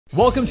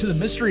Welcome to the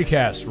Mystery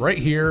Cast right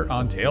here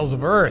on Tales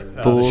of Earth,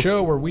 the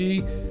show where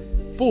we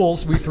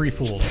three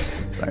fools.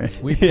 Sorry.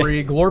 We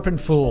three glorping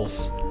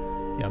fools.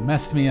 You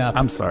messed me up.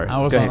 I'm sorry. I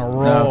was Okay. on a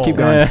roll. No, keep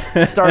going.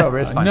 Start over.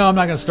 It's fine. No, I'm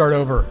not going to start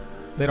over.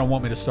 They don't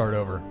want me to start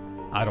over.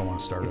 I don't want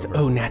to start over. It's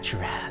au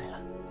natural.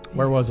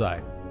 Where was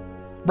I?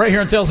 Right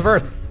here on Tales of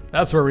Earth.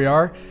 That's where we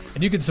are.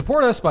 And you can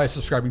support us by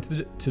subscribing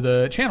to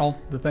the channel,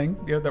 the thing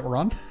that we're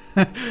on.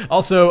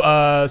 Also,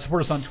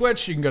 support us on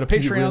Twitch. You can go to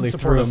Patreon, really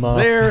support us threw 'em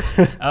there,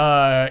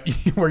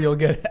 where you'll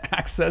get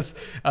access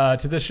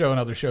to this show and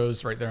other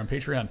shows right there on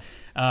Patreon.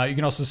 You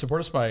can also support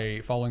us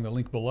by following the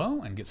link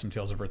below and get some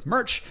Tales of Earth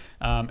merch,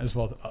 as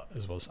well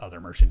as other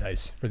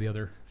merchandise for the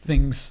other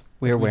things.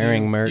 We're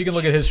wearing merch. You can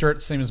look at his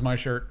shirt, same as my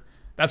shirt.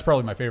 That's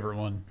probably my favorite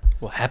one.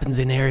 What happens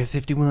in Area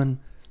 51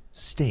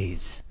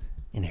 stays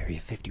in Area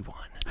 51.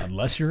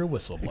 Unless you're a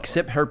whistleblower.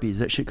 Except herpes.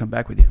 That should come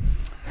back with you.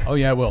 Oh,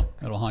 yeah, it will.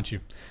 It'll haunt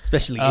you.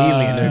 Especially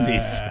alien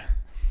herpes.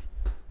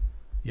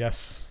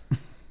 Yes.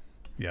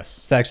 Yes.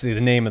 It's actually the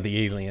name of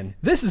the alien.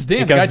 This is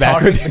Dan, It the guy, goes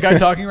backward. the guy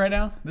talking right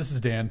now. This is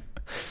Dan.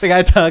 The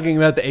guy talking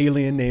about the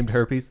alien named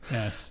herpes.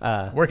 Yes.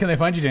 Where can they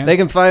find you, Dan? They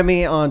can find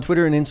me on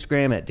Twitter and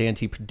Instagram at Dan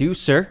T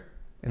Producer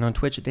and on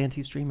Twitch at Dan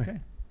T Streamer. Okay.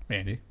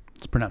 Andy.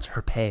 It's pronounced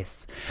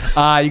herpes.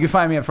 You can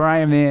find me at I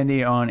am the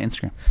Andy on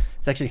Instagram.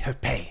 It's actually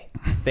herpes.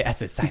 The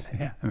S is silent.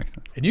 Yeah, that makes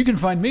sense. And you can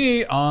find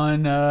me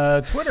on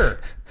Twitter.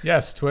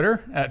 Yes,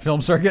 Twitter at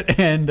Film Circuit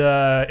and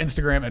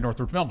Instagram at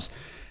Northward Films.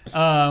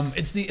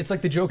 It's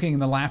like the joking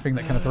and the laughing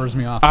that kind of throws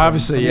me off.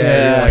 Obviously, from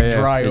yeah, the, yeah,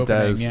 dry it opening.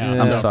 does. Yeah, I'm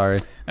so sorry.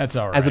 That's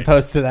all right. As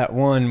opposed to that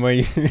one where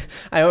you,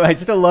 I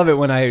still love it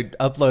when I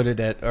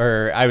uploaded it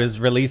or I was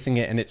releasing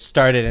it and it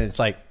started and it's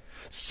like,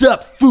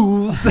 "Sup,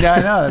 fools." Yeah,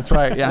 I know. That's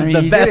right. Yeah, I It's mean,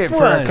 the he best did it for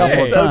one. a couple Yeah,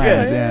 of it's so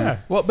times. good. Yeah,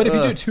 Well, but if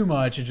you do it too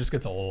much, it just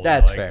gets old.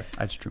 That's like, fair.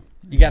 that's true.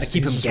 You got to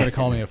keep He's them just going to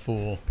guessing. call me a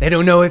fool. They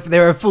don't know if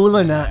they're a fool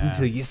or not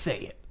until you say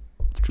it.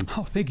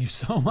 Oh, thank you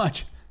so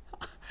much.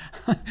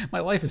 My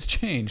life has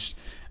changed.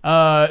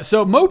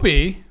 So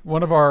Mopey,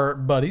 one of our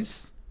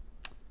buddies,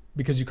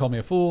 because you called me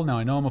a fool, now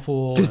I know I'm a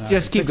fool. and I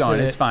Just keep fixed going.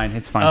 it, It's fine.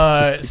 It's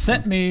fine. Just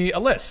sent me a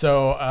list.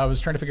 So I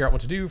was trying to figure out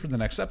what to do for the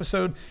next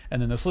episode,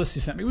 and then this list he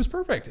sent me was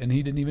perfect, and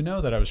he didn't even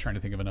know that I was trying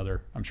to think of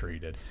another. I'm sure he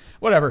did.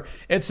 Whatever.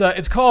 It's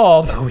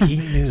called He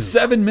knew.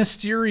 7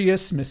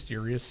 Mysterious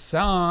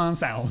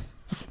Sounds.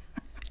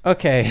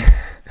 Okay.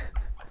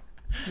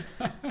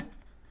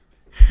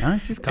 no,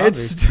 it's just coffee. It's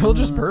still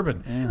just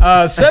bourbon.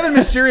 7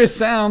 mysterious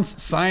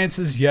sounds science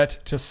is yet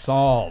to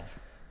solve.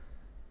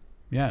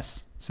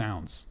 Yes,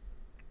 sounds.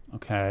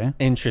 Okay.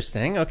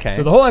 Interesting. Okay.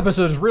 So the whole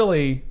episode is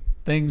really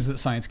things that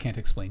science can't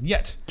explain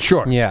yet.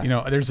 Sure. yeah. You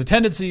know, there's a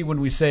tendency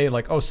when we say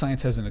like, "Oh,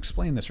 science hasn't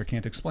explained this or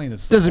can't explain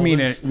this." Doesn't Well, mean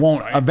it's it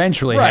won't sci-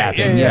 eventually Right,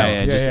 happen.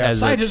 Yeah. Just as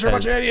Scientists are a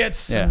bunch of as-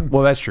 idiots. Yeah. and-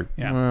 Well, that's true.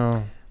 yeah.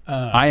 Well,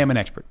 I am an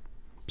expert.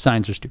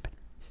 Signs are stupid.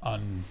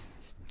 On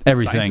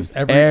Everything. scientists,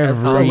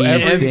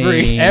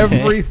 everything.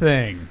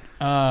 Everything.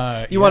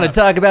 you want to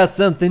talk about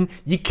something?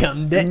 You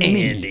come to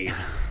Andy.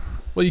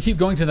 Well, you keep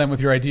going to them with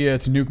your idea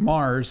to nuke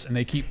Mars, and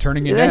they keep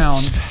turning it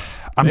That's- down.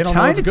 I'm They don't know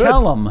trying it's to good.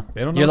 tell them.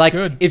 They don't know You're it's like,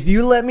 good. if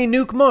you let me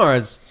nuke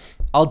Mars,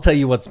 I'll tell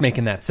you what's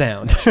making that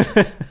sound.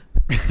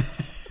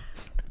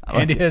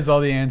 Andy has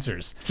all the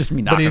answers. Just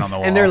me But knocking he's- on the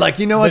wall. And they're like,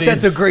 you know what? But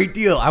That's a he's- great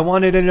deal. I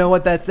wanted to know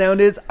what that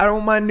sound is. I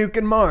don't mind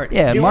nuking Mars.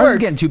 yeah, it Mars works. is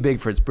getting too big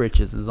for its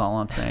britches. Is all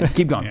I'm saying.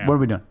 Keep going. Yeah. What are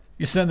we doing?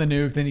 You send the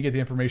nuke, then you get the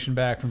information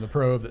back from the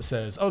probe that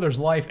says, "Oh, there's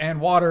life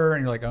and water,"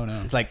 and you're like, "Oh no."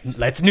 It's like,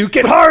 let's nuke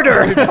it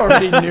harder. We've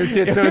already nuked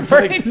it, so it's We've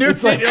already like nuked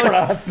it's like it. You're like,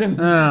 crossing.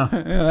 Oh.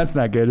 Yeah, that's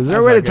not good. Is there a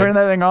That's way to not turn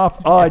good. that thing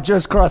off? Oh, it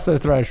just crossed the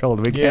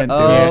threshold. We can't do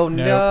Oh, it.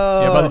 no.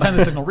 Yeah, by the time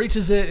the signal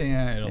reaches it,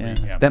 yeah, it'll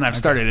be. Yeah. Then I've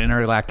started an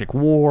intergalactic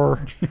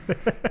war.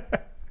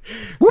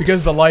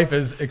 Because the life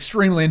is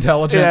extremely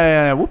intelligent.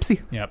 Yeah.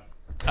 Whoopsie. Yep.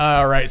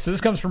 All right. So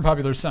this comes from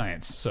Popular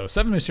Science. So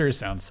 7 mysterious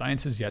sounds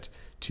science is yet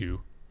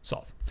to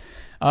solve.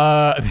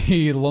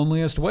 The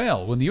loneliest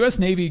whale. When the U.S.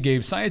 Navy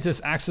gave scientists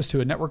access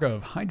to a network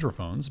of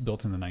hydrophones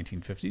built in the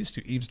 1950s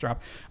to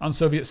eavesdrop on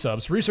Soviet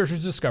subs,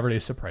 researchers discovered a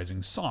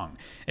surprising song.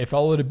 It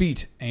followed a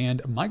beat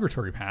and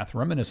migratory path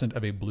reminiscent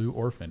of a blue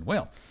or fin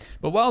whale.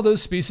 But while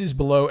those species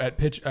bellow at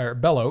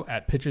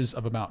pitches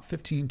of about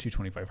 15 to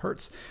 25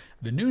 hertz,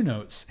 the new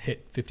notes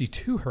hit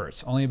 52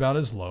 hertz, only about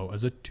as low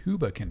as a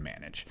tuba can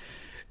manage.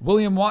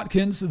 William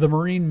Watkins, the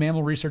marine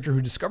mammal researcher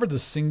who discovered the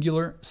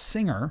singular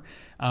singer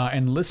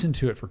and listened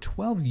to it for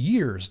 12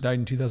 years, died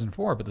in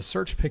 2004, but the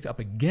search picked up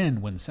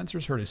again when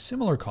sensors heard a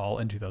similar call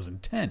in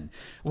 2010.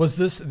 Was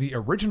this the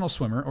original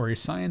swimmer or a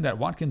sign that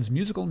Watkins'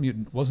 musical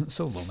mutant wasn't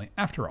so lonely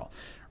after all?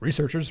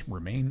 Researchers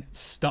remain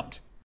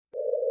stumped.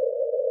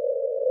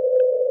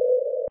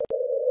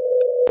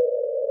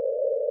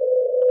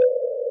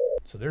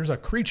 So there's a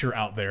creature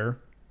out there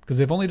because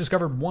they've only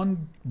discovered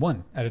one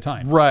at a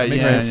time. Right. It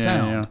makes yeah, this yeah,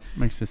 sound. yeah.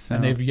 Makes this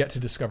sound. And they've yet to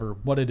discover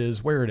what it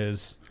is, where it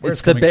is, where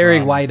It's the coming Barry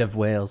from. White of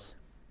whales.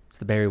 It's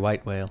the Barry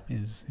White whale.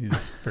 He's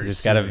very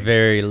He's got a soothing.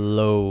 very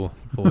low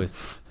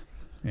voice.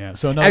 Yeah.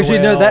 So another Actually,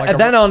 no. whale, That like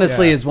that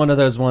honestly yeah. is one of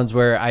those ones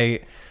where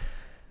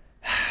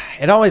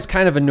it always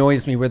kind of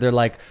annoys me where they're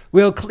like,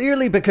 well,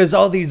 clearly because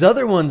all these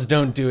other ones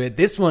don't do it,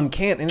 this one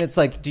can't. And it's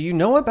like, do you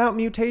know about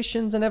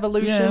mutations and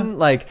evolution? Yeah.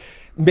 Like,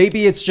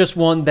 maybe it's just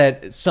one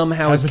that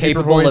somehow Has is a deeper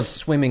capable of voice.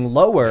 swimming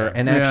lower,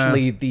 and Yeah.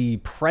 actually the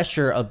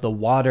pressure of the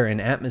water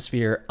and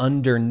atmosphere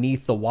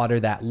underneath the water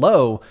that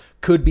low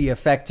could be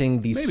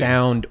affecting the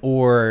sound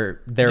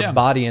or their Yeah.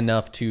 body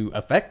enough to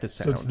affect the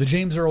sound. So it's the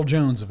James Earl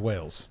Jones of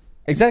whales.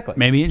 Exactly.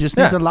 Maybe it just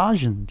needs a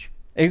lozenge.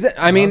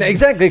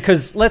 Exactly,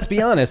 because let's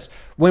be honest,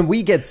 when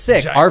we get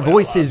sick, Giant our whale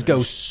voices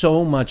go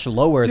so much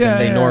lower than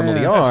they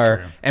normally That's are,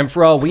 true. and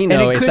for all we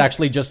know, it it's could-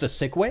 actually just a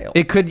sick whale.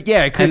 It could,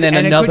 it could, And then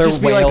it another could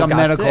just be like whale a got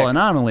medical sick.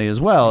 anomaly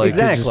as well. It could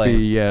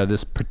Exactly. just be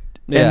this,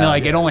 Yeah. and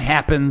like it only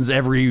happens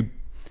every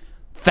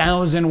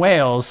 1,000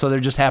 whales, so there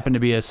just happened to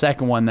be a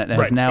second one that has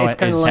Right. now It's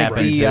kind of it's like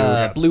happened the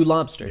to. blue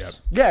lobsters,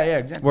 Yeah,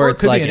 exactly. where Or it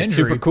it's could be like an it's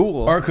injury. super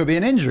cool. Or it could be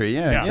an injury.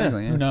 Yeah, Yeah.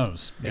 exactly. Who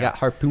knows? They got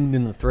harpooned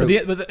in the throat.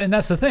 And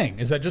that's the thing,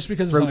 is that just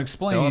because it's No, I'm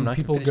unexplained, not gonna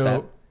people finish go.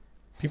 that.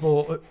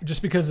 People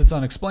just because it's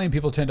unexplained,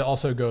 people tend to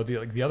also go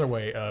the other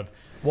way of,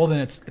 well,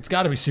 then it's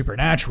got to be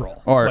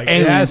supernatural, Or like, it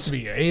has aliens. to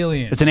be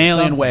aliens. It's an or alien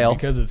something whale.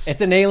 because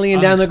it's an alien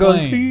down there going,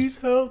 unexplained. please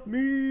help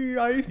me,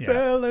 I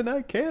fell and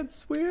I can't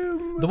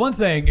swim. The one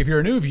thing, if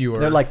you're a new viewer,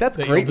 They're like, that's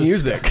that great you'll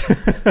just-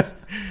 music.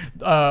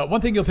 One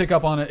thing you'll pick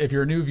up on it if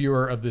you're a new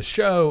viewer of this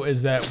show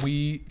is that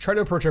we try to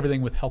approach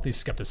everything with healthy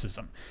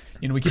skepticism.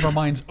 We keep our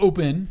minds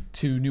open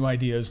to new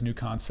ideas, new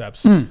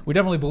concepts. We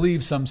definitely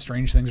believe some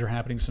strange things are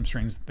happening, some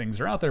strange things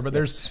are out there, but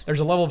there's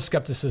a level of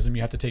skepticism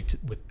you have to take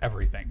with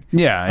everything.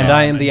 Yeah, And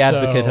I am the and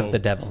advocate so- of the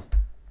devil.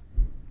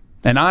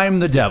 and I'm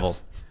the devil.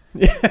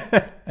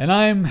 And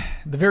I'm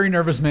the very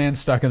nervous man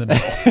stuck in the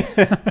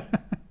middle.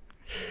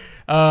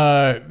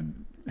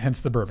 Hence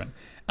the bourbon.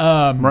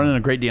 I'm running a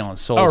great deal on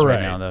souls All right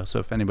right. now, though. So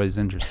if anybody's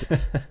interested,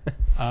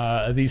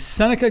 The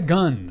Seneca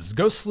guns.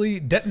 Ghostly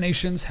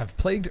detonations have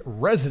plagued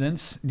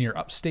residents near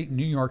upstate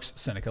New York's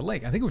Seneca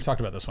Lake. I think we've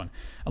talked about this one.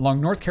 Along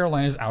North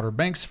Carolina's Outer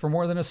Banks for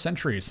more than a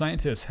century,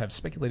 scientists have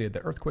speculated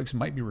that earthquakes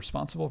might be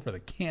responsible for the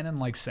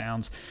cannon-like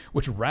sounds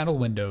which rattle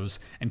windows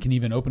and can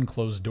even open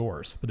closed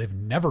doors, but they've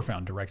never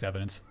found direct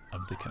evidence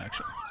of the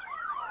connection.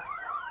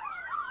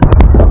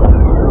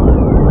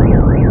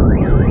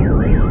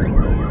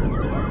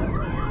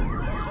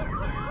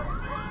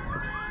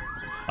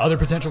 Other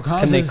potential Can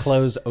causes. they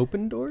close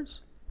open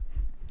doors?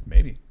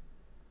 Maybe.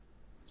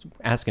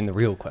 Asking the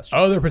real question.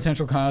 Other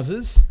potential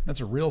causes.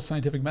 That's a real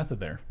scientific method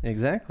there.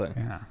 Exactly.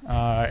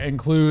 Yeah.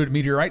 Include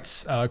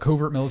meteorites,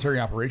 covert military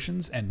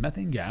operations, and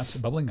methane gas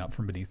bubbling up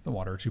from beneath the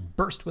water to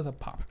burst with a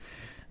pop.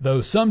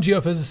 Though some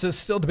geophysicists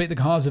still debate the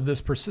cause of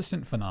this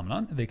persistent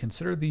phenomenon, they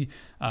consider the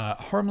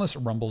harmless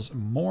rumbles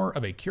more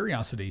of a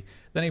curiosity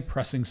than a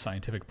pressing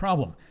scientific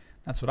problem.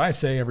 That's what I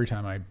say every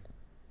time I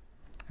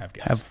have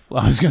gas.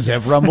 I was going to say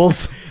have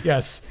rumbles.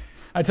 Yes.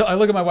 I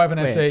look at my wife and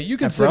I say, you Have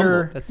consider...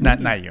 rumble. That's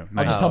not me. you.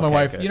 I'll just tell my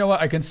wife, you know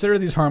what? I consider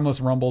these harmless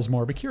rumbles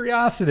more of a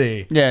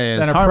curiosity Yeah, than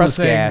it's a harmless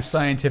pressing gas.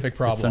 scientific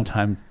problem.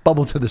 Sometimes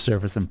bubble to the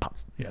surface and pop,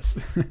 Yes.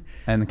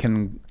 and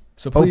can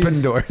So please,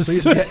 open doors.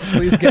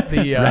 Please get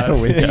the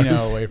Rattle Beano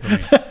windows. away from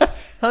me.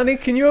 Honey,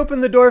 can you open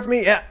the door for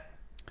me? Yeah.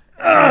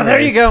 Ah, there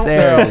you go.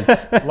 There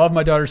it is. Love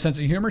my daughter's sense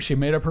of humor. She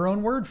made up her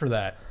own word for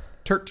that.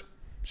 Turt.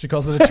 She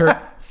calls it a turt.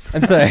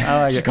 I'm sorry.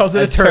 I like She it. calls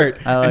it a turt.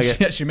 I like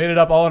And it. she made it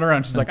up all on her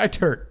own. She's like, I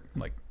turt. I'm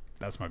like,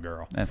 that's my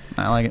girl.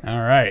 I like it. All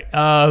right.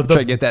 Try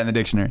to get that in the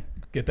dictionary.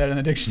 Get that in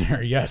the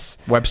dictionary. Yes.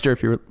 Webster,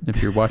 if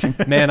you're watching.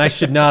 Man, I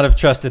should not have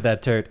trusted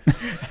that turd.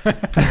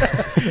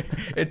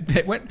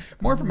 It went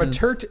more from a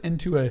turt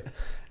into a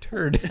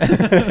turd.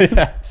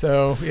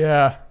 So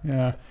yeah.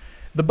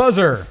 The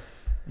buzzer.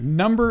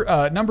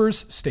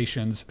 Numbers,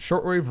 stations,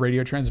 shortwave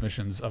radio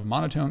transmissions of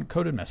monotone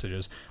coded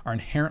messages are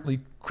inherently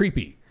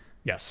creepy.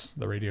 Yes,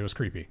 the radio is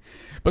creepy.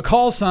 But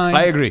call sign...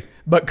 I agree.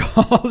 But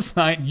call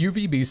sign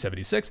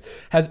UVB76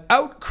 has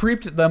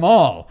out-creeped them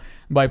all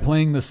by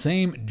playing the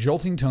same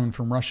jolting tone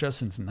from Russia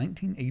since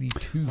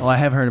 1982. Well, I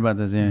have heard about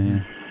this. Yeah.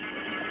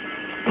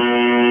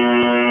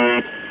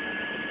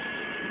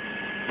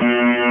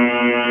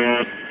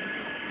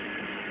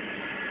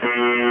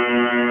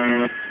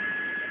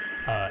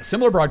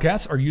 Similar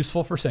broadcasts are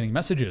useful for sending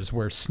messages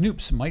where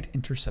snoops might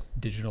intercept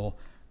digital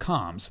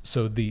comms,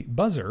 so the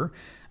buzzer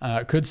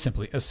could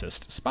simply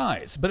assist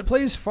spies. But it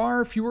plays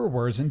far fewer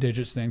words and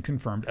digits than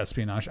confirmed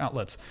espionage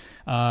outlets.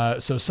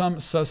 So some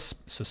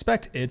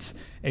suspect it's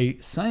a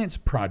science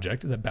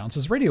project that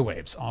bounces radio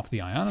waves off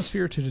the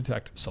ionosphere to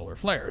detect solar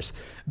flares.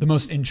 The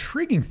most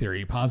intriguing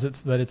theory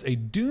posits that it's a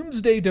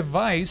doomsday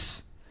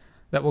device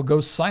that will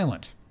go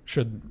silent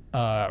should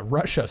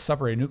Russia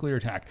suffer a nuclear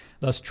attack,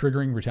 thus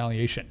triggering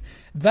retaliation.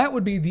 That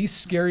would be the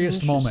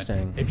scariest moment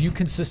Interesting. if you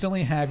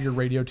consistently have your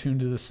radio tuned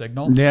to the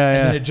signal, Yeah, and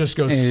yeah. then it just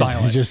goes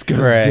silent. It just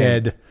goes Right.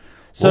 dead.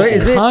 So It's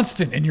is it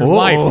constant in your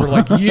life for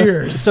like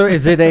years. so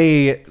is it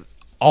a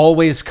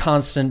always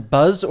constant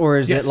buzz, or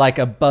is Yes. it like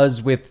a buzz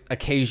with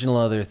occasional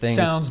other things?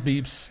 Sounds,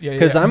 beeps. Yeah,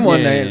 Because yeah. I'm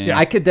wondering, yeah.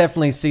 I could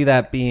definitely see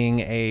that being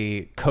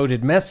a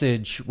coded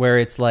message where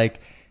it's like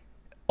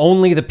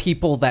only the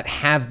people that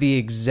have the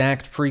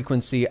exact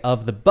frequency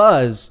of the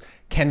buzz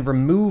can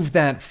remove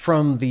that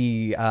from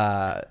the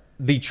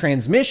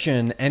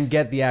transmission and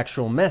get the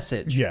actual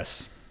message.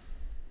 Yes.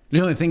 The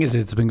only thing is,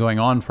 it's been going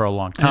on for a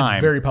long And time.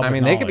 it's very public I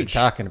mean, they could be knowledge.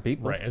 talking to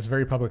people. Right. It's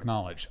very public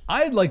knowledge.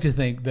 I'd like to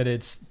think that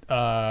it's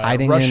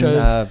Hiding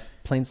Russia's. in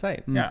plain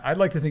sight. yeah, I'd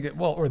like to think that.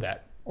 Well, or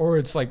that, or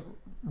it's like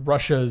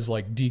Russia's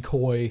like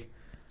decoy.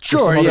 Sure,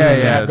 some other yeah, thing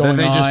they yeah. have going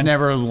They just on.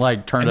 never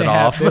like turned And it they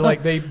have- off. They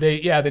like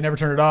they never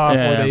turn it off,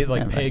 Yeah, or they yeah,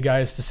 like yeah. pay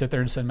guys to sit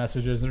there and send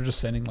messages. They're just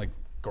sending like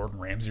Gordon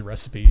Ramsay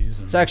recipes.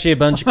 And, It's actually a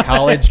bunch of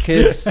college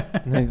kids.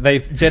 They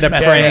did a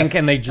prank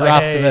and they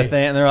dropped hey. the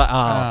thing, and they're like, "Oh,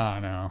 oh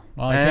no,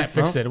 well I can't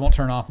fix well. it. It won't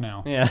turn off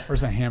now. Yeah.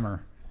 Where's the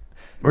hammer?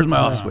 Where's my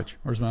off switch?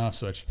 Where's my off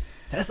switch?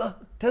 Tesla,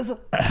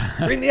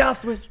 bring the off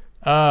switch."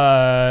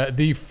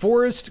 The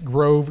Forest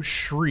Grove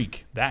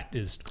Shriek. That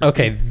is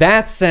Okay,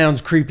 that sounds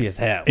creepy as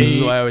hell. This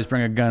is why I always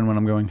bring a gun when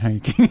I'm going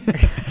hiking.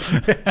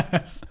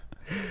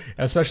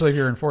 especially if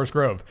you're in Forest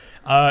Grove.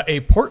 A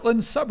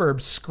Portland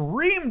suburb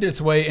screamed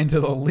its way into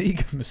the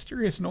League of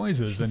Mysterious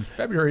Noises in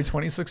February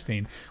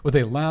 2016 with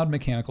a loud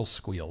mechanical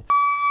squeal.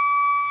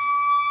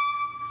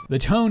 The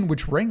tone,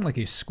 which rang like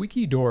a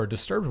squeaky door,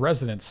 disturbed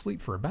residents'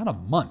 sleep for about a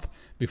month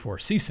before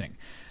ceasing.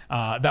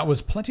 That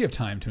was plenty of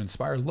time to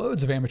inspire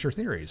loads of amateur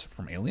theories,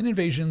 from alien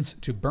invasions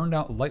to burned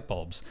out light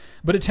bulbs.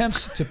 But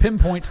attempts to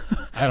pinpoint,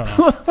 I don't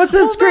know. What's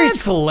this screech?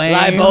 That's lame.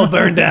 Light bulb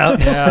burned out.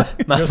 Yeah,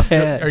 My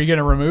bad. are you going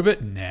to remove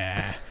it?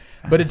 Nah.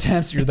 But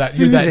attempts, you're that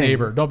soothing.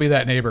 neighbor. Don't be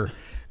that neighbor.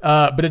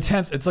 But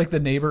attempts, it's like the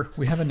neighbor.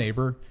 We have a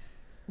neighbor.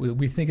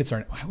 We think it's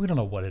our. We don't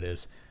know what it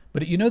is.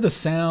 But you know the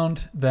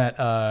sound that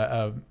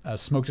a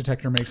smoke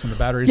detector makes when the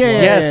battery's low?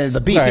 Yes, the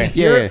the beep. sorry. We can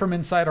hear Yeah. it from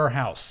inside our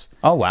house.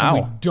 Oh wow,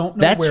 And we don't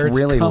know that's where it's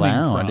really coming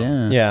loud. from.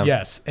 Yeah. Yeah.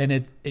 Yes, and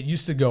it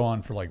used to go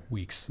on for like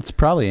weeks. It's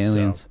probably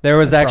aliens. So, There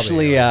was it's probably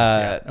actually, aliens,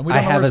 yeah. And we I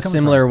don't know where have a it's coming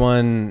similar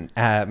one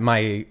at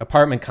my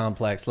apartment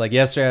complex. Like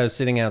yesterday, I was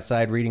sitting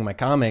outside reading my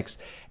comics,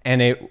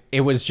 and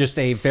it was just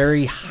a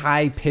very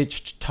high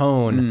pitched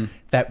tone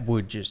that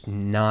would just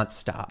not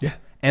stop. Yeah.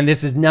 And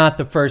this is not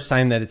the first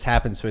time that it's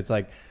happened. So it's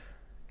like,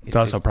 It's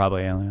also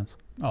probably aliens.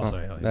 Also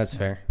aliens. that's yeah.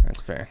 fair. That's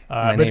fair.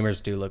 My but-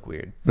 neighbors do look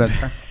weird. That's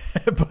fair.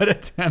 But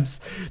attempts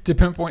to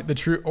pinpoint the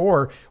true.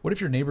 Or what if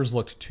your neighbors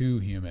looked too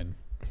human,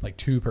 like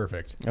too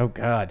perfect? Oh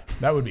God.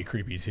 That would be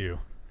creepy too.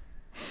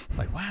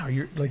 Like, wow,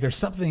 you're like, there's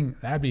something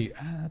that'd be.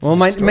 That's a Well, good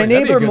my story. That'd be a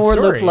neighbor good more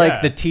story, looked like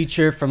yeah. the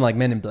teacher from like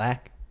Men in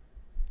Black.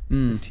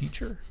 The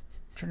teacher.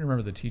 I'm trying to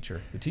remember the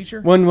teacher. The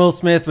teacher. When Will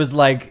Smith was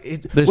like,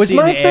 They're was seeing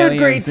my the third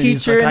grade aliens and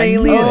he's teacher like, an I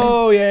alien?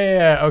 Oh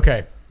yeah.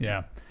 Okay,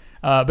 yeah.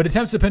 But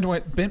attempts to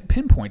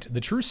pinpoint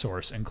the true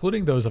source,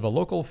 including those of a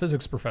local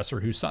physics professor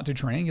who sought to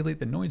triangulate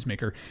the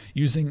noisemaker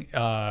using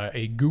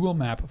a Google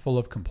map full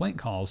of complaint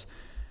calls,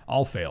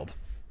 all failed.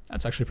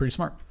 That's actually pretty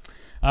smart.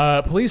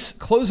 Police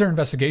closed their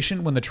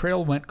investigation when the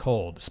trail went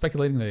cold,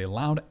 speculating that a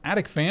loud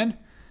attic fan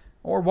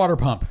or water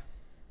pump,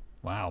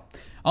 wow,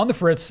 on the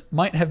fritz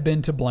might have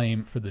been to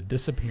blame for the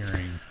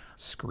disappearing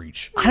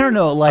screech. I don't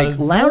know, like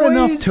A loud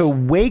enough noise- to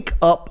wake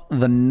up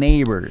the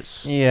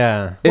neighbors.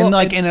 Yeah. In Well,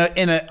 like in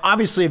a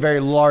obviously a very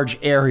large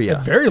area.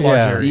 A very large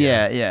Yeah.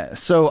 area. Yeah.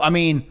 So I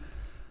mean,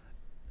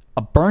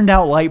 a burned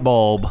out light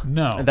bulb.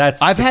 No.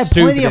 That's I've the had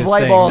plenty of stupidest light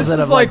thing. bulbs This that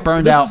is have like like-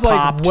 burned this out, is like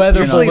popped. weather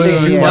Usually they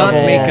do balloon not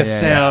level. make a Yeah.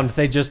 sound.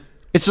 They just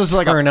It's just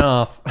like turn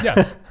off.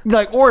 Yeah.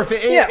 like, or if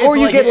it, Yeah, if or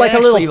you get it like a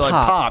actually, little like,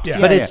 pop. pops.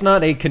 Yeah. But Yeah, it's yeah.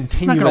 not a It's not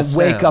continuous going to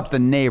wake sound. up the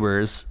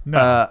neighbors.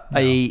 No,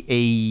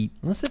 A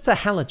Unless it's a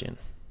halogen.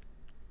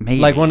 maybe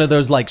Like one of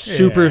those like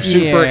super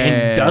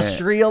Yeah.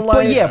 industrial lights.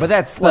 But yeah, but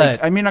that's like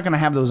But- I mean, you're not going to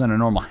have those in a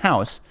normal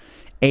house.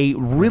 A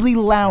really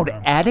loud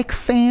attic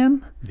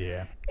fan.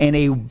 Yeah. And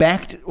a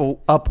backed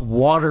up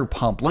water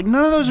pump. Like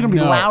none of those are going to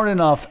be No. loud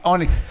enough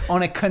on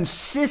a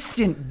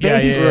consistent Yeah, yeah,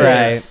 basis.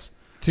 yeah. Right.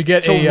 To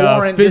get To a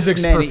warrant this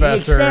physics many-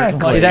 professor.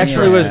 Exactly. like, It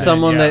actually Yeah. was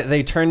someone Yeah. that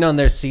they turned on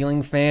their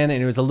ceiling fan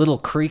and it was a little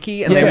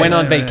creaky and Yeah, they went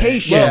on yeah, yeah,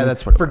 vacation. yeah,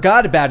 that's what it was.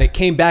 Forgot about it,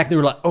 came back, they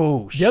were like,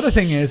 oh The other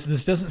thing is,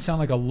 this doesn't sound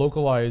like a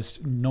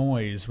localized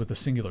noise with a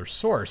singular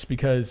source,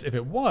 because if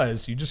it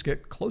was, you just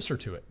get closer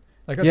to it.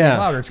 Like, it's Yeah. getting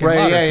louder, it's getting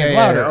Right, louder, it's yeah, getting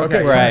yeah, louder. yeah, Okay, okay.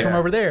 it's Right. coming from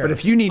over there. But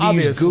if you need to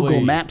use Obviously-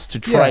 Google Maps to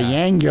Yeah.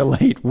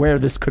 triangulate where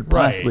this could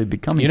Right. possibly be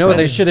coming You know what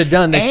from, they should have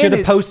done? They And should have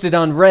it's- posted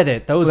on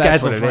Reddit. Those Well,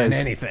 guys that's will what it find is.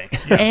 anything.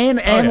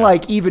 and yeah.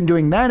 like even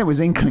doing that, it was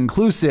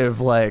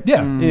inconclusive. Like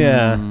Yeah.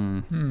 Yeah.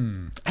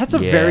 That's a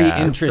Yeah, very it's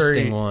interesting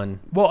very- one.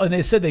 Well, and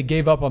they said they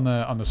gave up on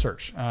the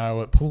search.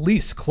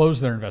 Police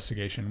closed their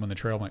investigation when the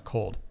trail went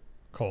cold.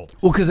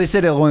 well, because they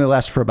said it'll only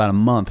last for about a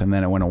month and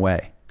then it went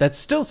away. That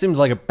still seems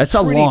like a That's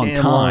a pretty long damn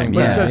time, long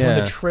But yeah. it says when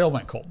yeah. the trail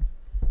went cold.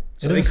 So It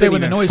they doesn't say couldn't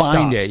when the even noise find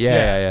stopped. it.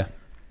 Yeah.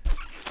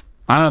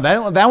 I don't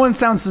know. That one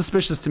sounds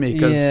suspicious to me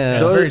because Yeah.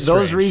 It's very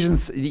those strange.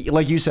 reasons,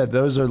 like you said,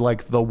 those are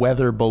like the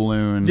weather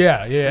balloon,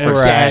 Yeah, yeah. or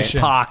Right. gas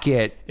explanations.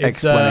 pocket It's,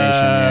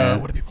 explanation. Yeah.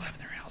 What do people have in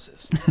their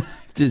houses?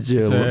 Did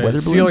you It's a weather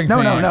ceiling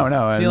balloons? fan.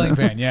 No. Ceiling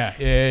fan. Yeah.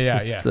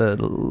 It's a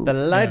The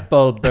light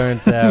bulb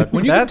burnt out.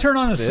 When you can That's turn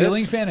on a it.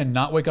 ceiling fan and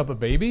not wake up a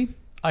baby,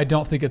 I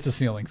don't think it's a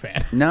ceiling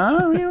fan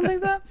no. You don't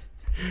think that?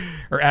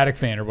 or attic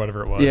fan or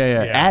whatever it was.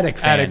 Yeah. Attic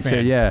fan. Too,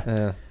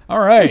 yeah. All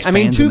right. I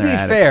mean, Fans to in be their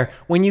attic. fair,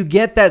 when you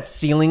get that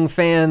ceiling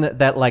fan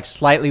that like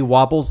slightly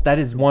wobbles, that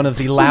is one of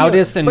the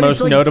loudest and But most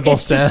it's like, notable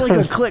it's sounds. just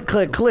like a click,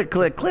 click, click,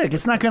 click, click.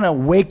 It's not going to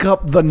wake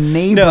up the I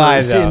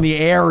neighbors know. in the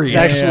area.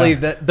 It's actually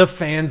the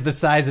fan's the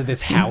size of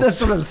this house.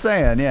 That's what I'm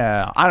saying.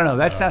 Yeah, I don't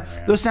know.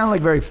 Those sound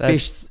like very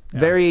fish,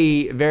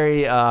 very,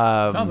 very.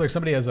 Sounds like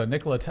somebody has a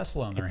Nikola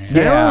Tesla on their hand.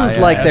 Sounds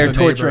yeah. like As they're a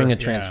torturing neighbor,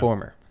 a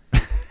transformer,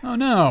 Oh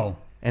no.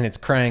 and it's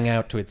crying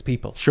out to its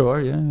people.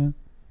 sure. Yeah,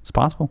 it's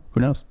possible. Who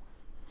knows?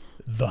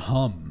 The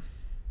Hum.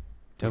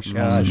 Oh, Also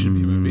God. should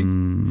be a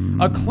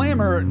movie. A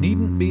clamor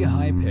needn't be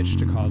high pitched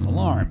to cause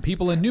alarm.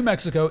 People in New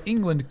Mexico,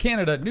 England,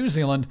 Canada, New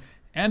Zealand,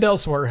 and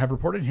elsewhere have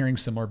reported hearing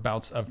similar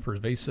bouts of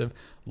pervasive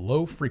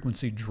low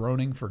frequency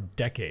droning for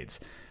decades.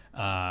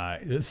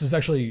 This has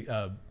actually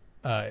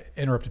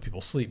interrupted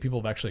people's sleep. People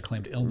have actually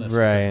claimed illness because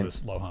Right. of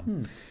this low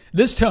hum.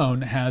 This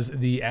tone has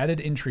the added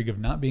intrigue of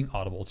not being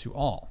audible to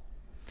all.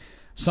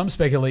 Some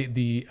speculate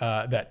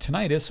that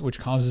tinnitus, which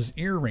causes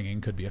ear ringing,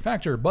 could be a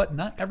factor, but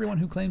not everyone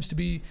who claims to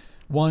be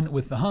one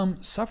with the hum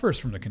suffers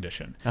from the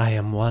condition. I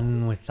am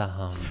one with the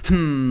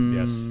hum.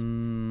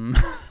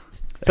 Yes.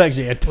 It's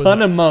actually a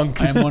ton of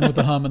monks. I am one with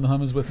the hum, and the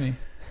hum is with me.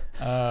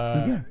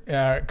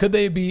 Could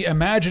they be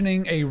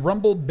imagining a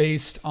rumble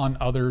based on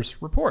others'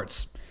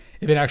 reports?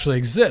 If it actually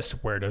exists,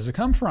 where does it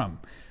come from?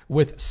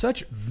 With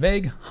such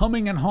vague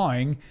humming and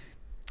hawing,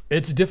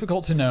 it's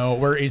difficult to know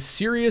where a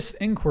serious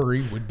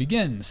inquiry would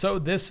begin. So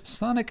this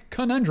sonic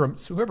conundrum,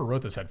 so whoever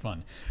wrote this had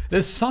fun.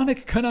 This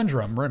sonic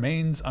conundrum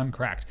remains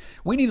uncracked.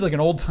 We need like an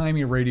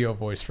old-timey radio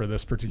voice for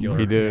this particular.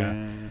 We do.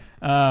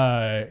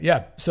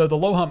 Yeah. So the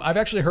low hum, I've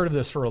actually heard of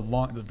this for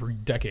for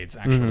decades,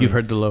 actually. You've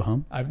heard the low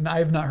hum? I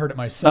have not heard it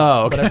myself,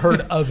 Oh, okay. but I've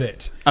heard of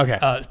it. Okay.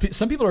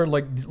 Some people are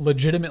like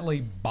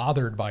legitimately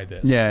bothered by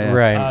this. Yeah.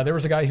 Right. There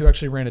was a guy who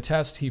actually ran a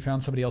test. He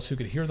found somebody else who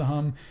could hear the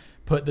hum,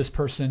 put this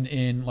person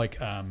in like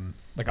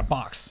a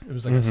box. It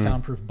was like a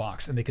soundproof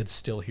box, and they could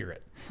still hear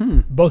it.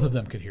 Both of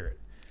them could hear it.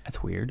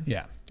 That's weird.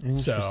 Yeah.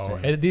 So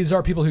these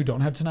are people who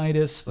don't have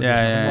tinnitus. Like, there's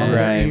nothing Yeah, wrong with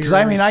their right. Because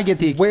I mean, I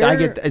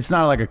ears. get it's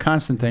not like a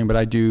constant thing, but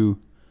I do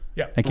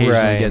Yeah. occasionally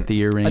Right. get the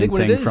ear I ringing think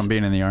what it thing is- from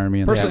being in the army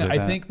and Personally, things like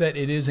I that. think that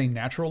it is a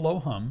natural low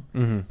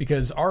hum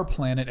because our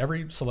planet,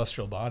 every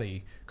celestial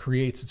body,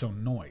 creates its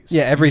own noise.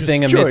 Yeah,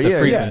 everything Just- emits Sure, a yeah,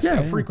 frequency.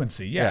 Yeah,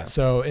 frequency. Yeah. Yeah.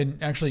 So, and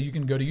actually, you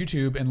can go to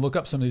YouTube and look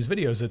up some of these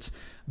videos. It's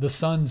the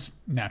sun's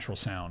natural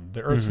sound,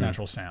 the Earth's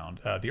natural sound.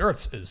 The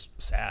Earth's is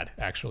sad,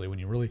 actually. When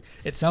you really,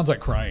 it sounds like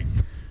crying.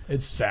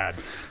 It's sad.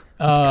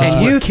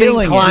 And you think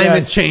killing it. climate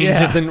Yes, change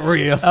yeah. isn't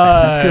real?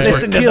 because we're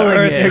Listen to the killing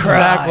earth it.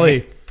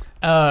 Exactly.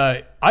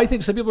 I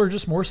think some people are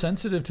just more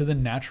sensitive to the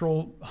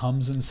natural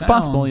hums and sounds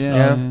possible,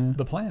 yeah. of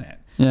the planet.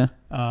 Yeah.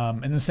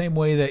 In the same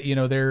way that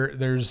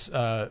there's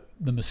the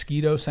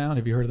mosquito sound.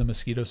 Have you heard of the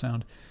mosquito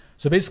sound?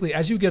 So basically,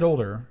 as you get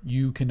older,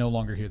 you can no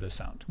longer hear this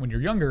sound. When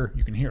you're younger,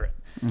 you can hear it.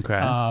 Okay.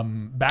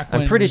 Back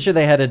when I'm pretty sure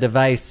they had a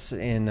device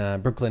in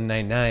Brooklyn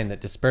Nine-Nine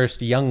that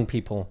dispersed young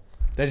people.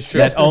 that is true.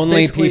 That only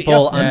basically-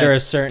 people yep. under a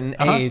Yes. certain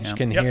Uh-huh. age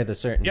can Yep. hear the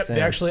certain Yep, sound.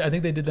 they actually, I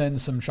think they did that in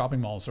some shopping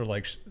malls or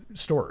like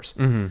stores.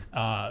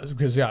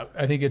 Because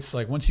I think it's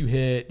like once you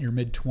hit your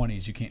mid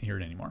 20s, you can't hear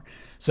it anymore.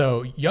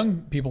 So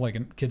young people,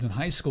 like kids in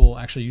high school,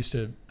 actually used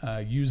to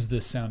use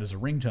this sound as a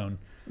ringtone,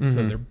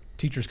 so their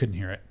teachers couldn't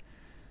hear it.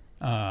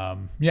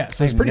 Yeah,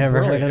 so it's I've pretty never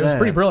heard brilliant. of It was that.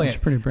 pretty brilliant.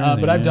 It's pretty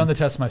brilliant, but I've yeah. done the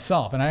test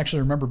myself, and I actually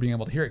remember being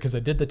able to hear it because I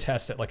did the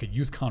test at like a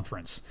youth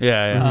conference.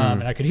 Yeah, yeah.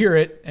 And I could hear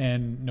it,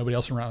 and nobody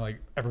else around, like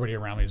everybody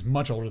around me is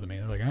much older than me.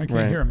 They're like, I can't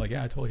Right. hear. I'm like,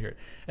 yeah, I totally hear it.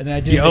 And then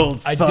I did, You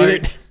old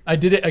fart. I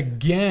did it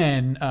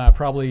again,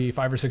 probably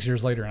 5 or 6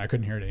 years later, and I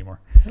couldn't hear it anymore.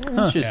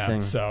 Interesting.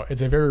 Yeah, so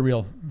it's a very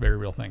real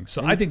thing.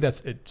 So I think that's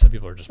it. Some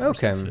people are just more Okay.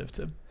 sensitive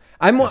to.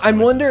 I'm Those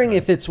wondering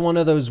noises, if it's one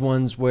of those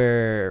ones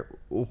where,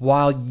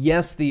 while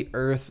yes, the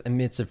Earth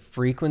emits a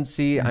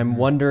frequency, I'm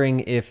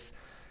wondering if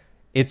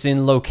it's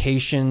in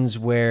locations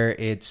where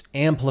it's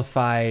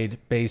amplified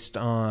based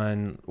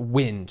on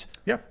wind.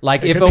 Yep.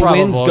 Like It if could a be.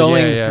 wind's Probable,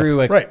 going yeah, yeah.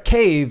 through a Right.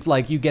 cave,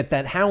 like you get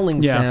that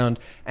howling Yeah. sound,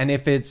 and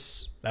if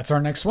it's That's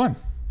our next one.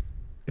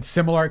 It's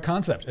similar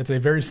concept. It's a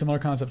very similar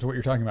concept to what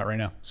you're talking about right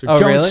now. So Oh,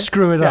 Don't really?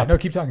 screw it yeah, up. no,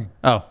 keep talking.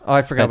 Oh,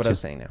 I forgot that what I too. was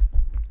saying now.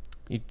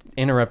 You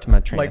interrupted my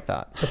train Like of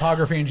thought.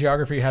 topography and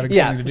geography having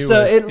Yeah, something to do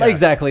so with it yeah.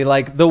 exactly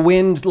like the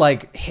wind,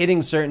 like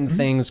hitting certain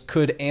things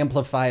could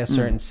amplify a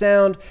certain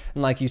sound,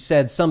 and like you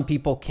said, some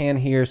people can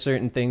hear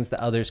certain things that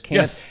others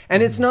can't, Yes.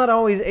 and it's not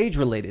always age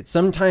related.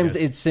 Sometimes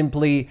Yes. it's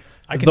simply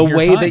I can the hear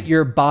way time. that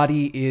your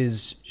body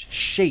is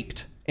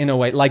shaped. In a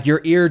way, like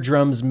your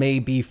eardrums may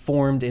be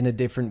formed in a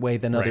different way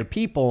than other Right.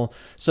 people,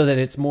 so that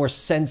it's more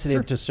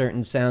sensitive to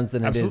certain sounds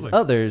than it Absolutely. is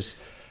others.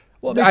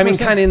 Well, it makes I more mean,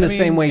 sense. kind of in the I mean,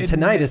 same way it-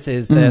 tinnitus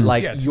is that,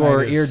 like Yeah, your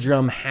tinnitus.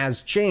 eardrum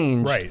has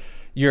changed, Right.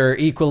 your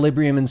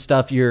equilibrium and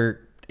stuff.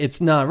 It's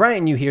not right,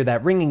 and you hear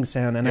that ringing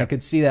sound. And I Yep.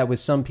 could see that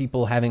with some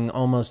people having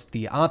almost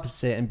the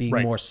opposite and being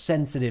Right. more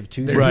sensitive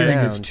to Their the hearing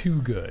sound. is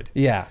too good.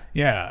 Yeah,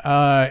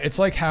 Yeah, it's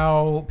like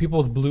how people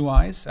with blue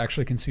eyes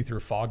actually can see through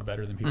fog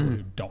better than people who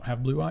don't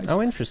have blue eyes.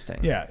 Oh, interesting.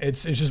 Yeah,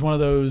 it's just one of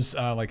those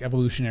like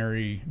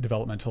evolutionary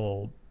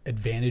developmental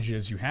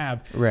advantages you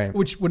have, Right.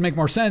 Which would make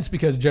more sense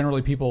because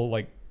generally people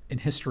like in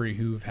history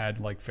who've had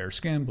like fair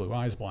skin, blue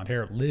eyes, blonde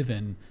hair, live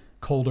in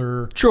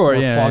colder, Sure,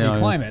 more yeah, foggy yeah.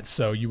 climates.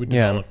 So you would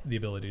develop the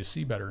ability to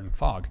see better in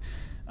fog.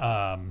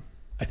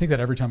 I think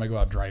that every time I go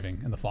out driving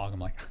in the fog, I'm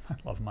like, I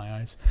love my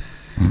eyes.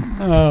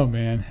 Oh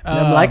man,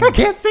 I'm like, I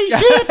can't see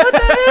shit. What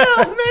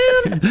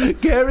the hell, man?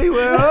 Gary,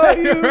 where are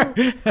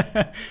you?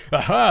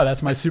 aha,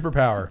 that's my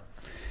superpower.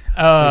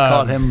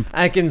 Called him.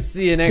 I can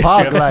see an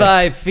Fog extra light.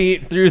 5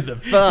 feet through the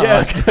fog.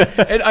 Yes,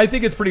 and I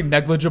think it's pretty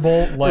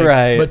negligible. Like,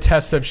 Right. but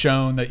tests have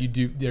shown that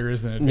there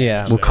is an advantage.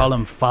 Yeah. We'll there. call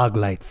him fog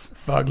lights.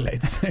 Fog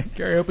lights.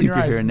 Gary, open your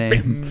eyes. Superhero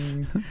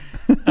name.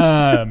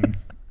 Bing.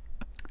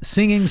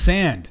 Singing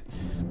sand.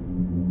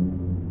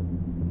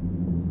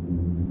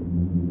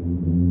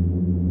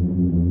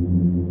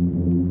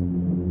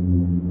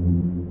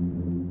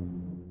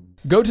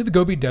 Go to the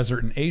Gobi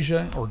Desert in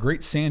Asia or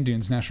Great Sand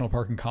Dunes National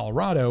Park in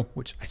Colorado,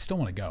 which I still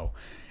want to go,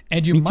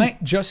 and you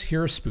might just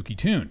hear a spooky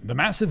tune. The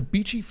massive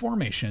beachy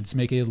formations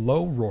make a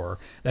low roar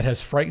that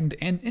has frightened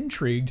and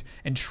intrigued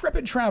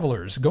intrepid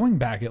travelers going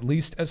back at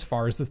least as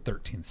far as the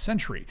 13th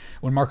century,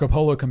 when Marco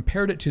Polo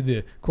compared it to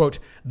the, quote,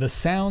 the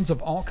sounds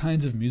of all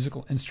kinds of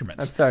musical I'm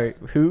instruments. sorry,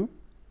 who?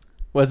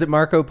 Was it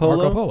Marco Polo?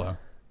 Marco Polo.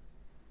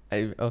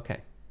 Okay.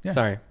 Yeah.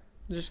 Sorry.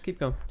 Just keep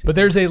going. But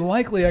there's a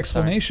likely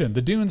explanation.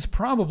 The dunes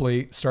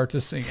probably start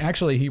to sing.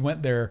 Actually, he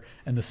went there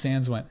and the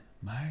sands went,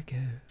 Marco.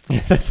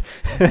 That's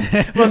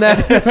well now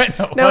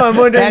I'm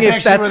wondering That's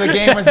if actually where the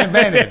game was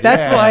invented.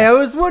 That's Yeah. why I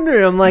was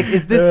wondering. I'm like,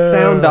 is this Oh,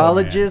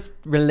 soundologist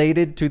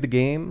related to the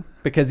game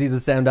because he's a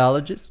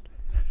soundologist?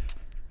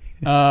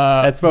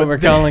 That's what but we're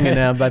calling it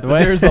now, by the but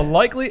way. There's a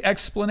likely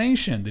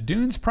explanation. The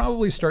dunes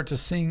probably start to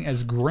sing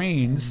as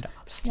grains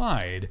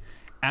slide,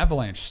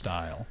 avalanche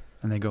style.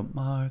 And they go,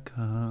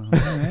 Marco.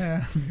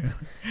 Yeah.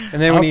 And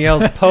then when he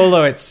yells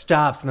polo, it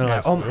stops, and they're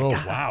like, oh my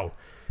god. Wow.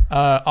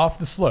 Off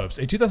the slopes,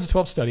 a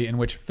 2012 study in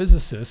which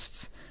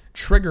physicists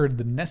triggered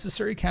the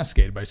necessary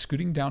cascade by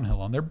scooting downhill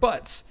on their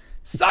butts.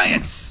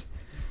 Science!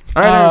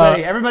 All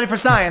right, everybody for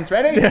science.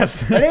 Ready?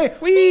 Yes. Ready?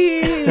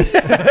 Whee!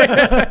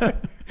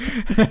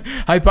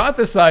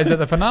 Hypothesized that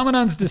the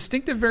phenomenon's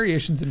distinctive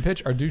variations in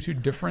pitch are due to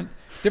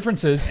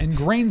differences in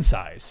grain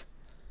size.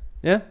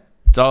 Yeah.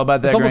 It's all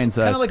about that It's grain almost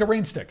kind size. of like a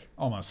rain stick,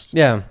 almost.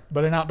 Yeah.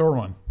 But an outdoor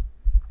one.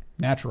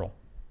 Natural.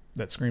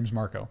 That screams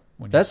Marco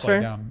when you That's slide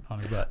fair. down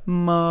on your butt.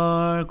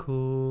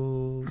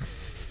 Marco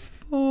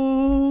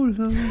Polo.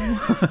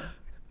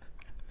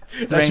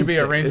 That should be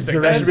a rain It's stick. a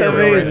That rain should be a stick.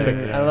 real rain Amazing.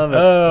 stick. I love it. Oh,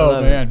 I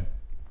love it. man.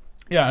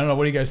 Yeah, I don't know.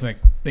 What do you guys think?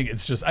 I think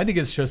it's just I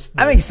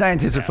think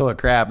scientists are full of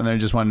crap, and they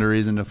just wanted a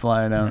reason to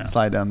slide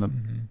down the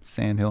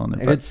sand hill on their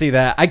I butt. could see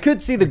that. I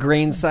could see the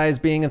grain size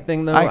being a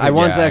thing, though. I could- I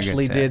once yeah, I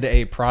actually could see did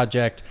a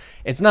project.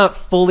 It's not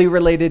fully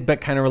related,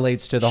 but kind of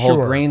relates to the whole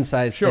Sure. grain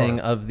size Sure. thing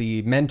of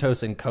the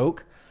Mentos and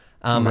Coke.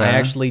 I Okay.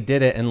 actually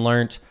did it and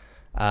learned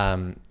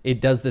it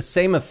does the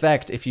same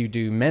effect if you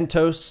do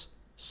Mentos,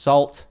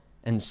 salt,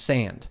 and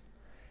sand.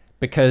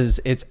 Because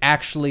it's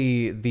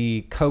actually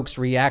the Coke's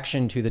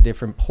reaction to the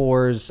different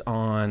pores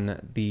on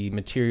the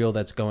material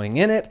that's going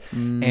in it.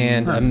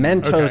 And a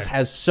Mentos Okay.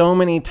 has so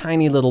many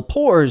tiny little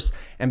pores,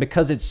 and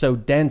because it's so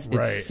dense,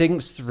 Right. it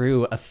sinks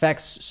through,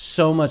 affects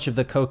so much of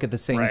the Coke at the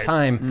same Right.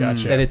 time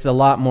Gotcha. that it's a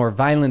lot more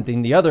violent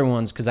than the other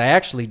ones. Because I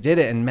actually did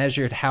it and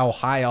measured how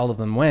high all of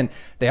them went.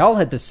 They all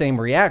had the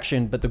same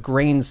reaction, but the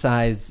grain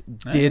size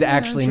did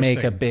actually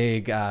make a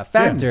interesting. big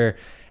factor.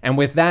 And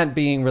with that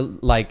being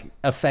like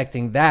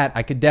affecting that,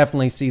 I could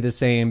definitely see the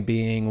same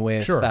being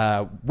with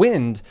Sure.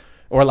 wind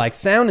or like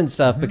sound and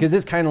stuff, because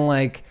it's kind of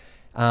like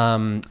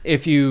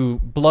if you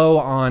blow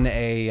on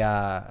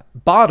a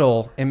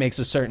bottle, it makes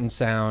a certain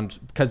sound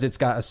because it's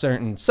got a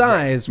certain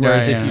size.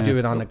 Whereas if you do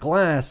it on a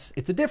glass,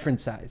 it's a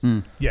different size.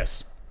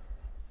 Yes.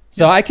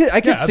 So I could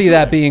see absolutely.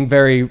 that being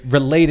very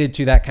related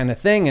to that kind of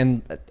thing,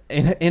 and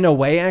in a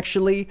way,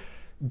 actually,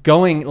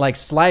 going like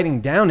sliding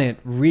down it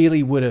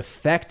really would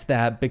affect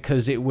that,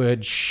 because it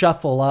would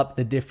shuffle up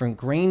the different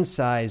grain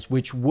size,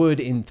 which would,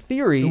 in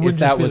theory, It if wouldn't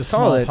that just be the was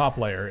small solid, top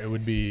layer. It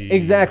would be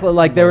exactly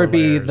like there lower would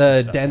be layers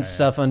the and dense Yeah,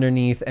 stuff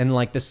underneath, and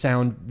like the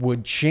sound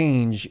would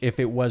change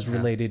if it was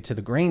related to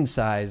the grain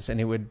size,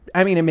 and it would.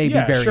 I mean, it may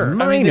Yeah, be very sure.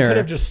 minor, I mean, they could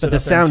have just but stood the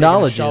up there and taken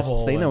a soundologists,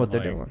 shovel they know and, what they're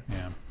like, doing.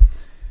 Yeah.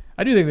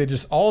 I do think they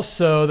just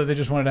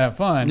wanted to have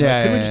fun. Yeah,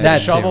 Like, could we yeah, just yeah.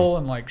 take a That too. shovel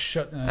and like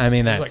shut? I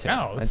mean, so that it's too. like,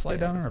 oh, let's That's slide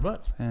down on our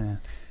butts. Yeah.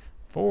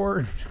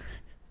 Forward.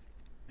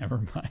 Never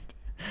mind.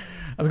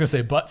 I was gonna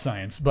say butt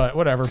science, but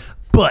whatever.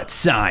 Butt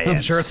science.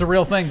 I'm sure it's a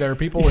real thing. There are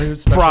people who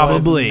specialize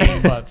Probably.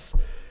 in butts.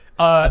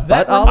 That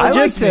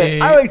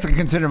Buttologist? I like to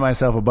consider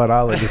myself a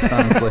buttologist,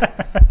 honestly.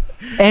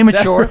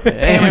 Amateur,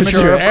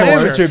 Amateur, of course.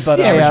 amateur buttologist.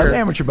 Yeah,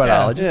 amateur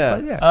buttologist. Yeah.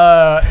 But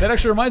yeah. that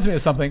actually reminds me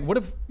of something. What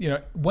if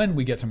when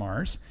we get to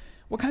Mars,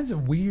 what kinds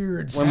of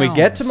weird When we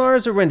get to sounds-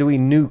 Mars, or when do we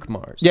nuke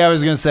Mars? Yeah, I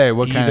was gonna say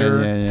what kind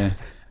Either.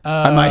 of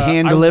Am I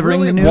hand I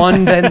delivering really the nuke?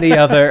 One then the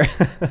other.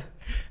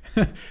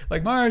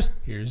 like Mars,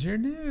 here's your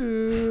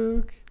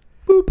nuke.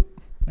 Boop.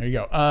 There you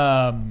go.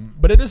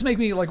 But it does make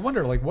me like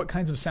wonder like what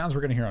kinds of sounds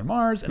we're going to hear on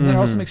Mars, and then it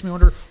also makes me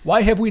wonder,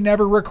 why have we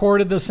never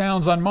recorded the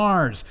sounds on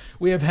Mars?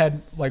 We have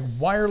had like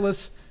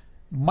wireless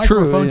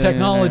microphone yeah,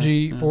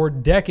 technology for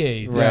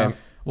decades. Right.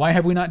 Why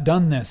have we not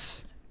done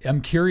this?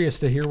 I'm curious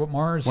to hear what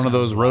Mars. One of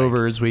those sounds like.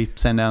 rovers we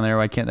send down there.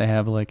 Why can't they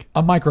have like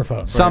A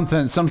microphone.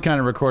 something, some kind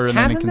of recorder? And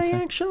then it Haven't can they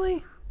send?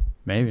 actually?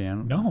 Maybe I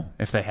don't know. No.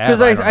 If they have,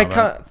 Because I, don't I know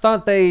about it.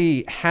 thought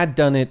they had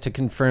done it to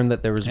confirm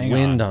that there was Hang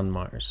wind on. on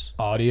Mars.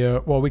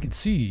 Audio. Well, we can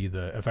see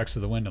the effects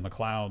of the wind on the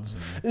clouds.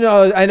 And,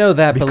 No, I know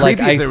that, It'd be but like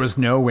creepy if I there was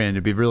no wind.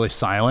 It'd be really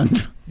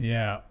silent.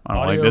 yeah. I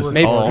don't like Audio this at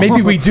rec- all.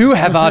 maybe we do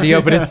have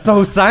audio, but it's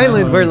so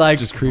silent. We're it's like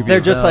just creepy they're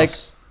as just hell. like,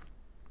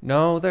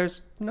 no,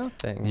 there's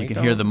nothing. You We can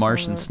don't hear the know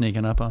Martians that."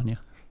 sneaking up on you.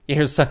 You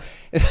hear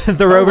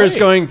the rover's wait.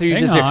 going through. You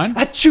Hang just hear on.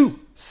 achoo.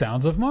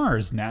 Sounds of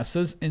Mars.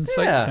 NASA's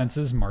InSight Yeah.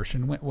 senses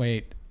Martian wind.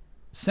 Wait.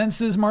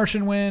 Senses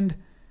Martian wind.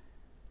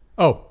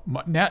 Oh,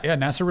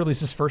 NASA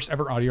releases first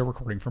ever audio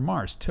recording from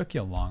Mars. Took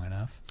you long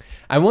enough.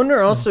 I wonder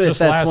also if Just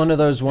that's last- one of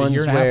those a year ones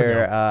and a half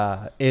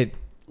where it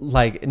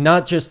like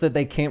not just that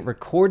they can't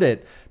record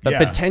it, but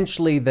Yeah.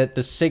 potentially that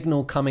the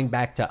signal coming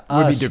back to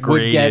Would be us would get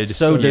degraded.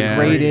 so So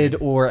degraded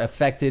or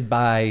affected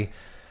by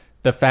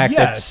the fact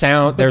that Yes,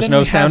 sound but there's then no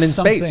we sound have in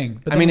space.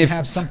 something. But I then mean, we if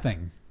have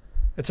something.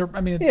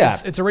 Yeah.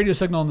 It's a radio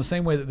signal in the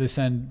same way that they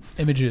send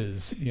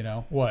images. You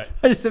know what?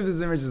 I just have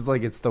this image. It's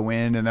like it's the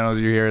wind, and then all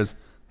you hear is,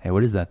 "Hey,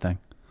 what is that thing?"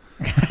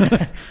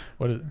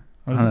 What is?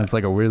 I don't know, it's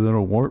like a weird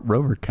little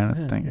rover kind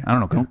of thing. I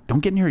don't know. Don't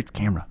get near its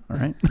camera. All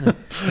right.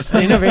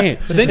 stand over here,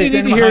 But then you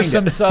need to hear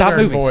some Stop southern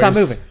moving, voice. stop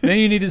moving. Then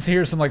you need to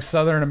hear some like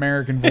Southern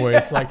American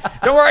voice, like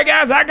 "Don't worry,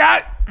 guys, I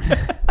got."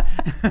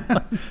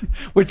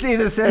 Which see,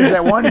 this says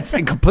that one, it's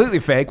completely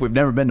fake. We've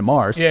never been to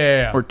Mars.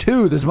 Yeah. Or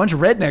two, there's a bunch of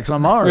rednecks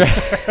on Mars.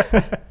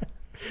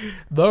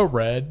 The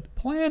Red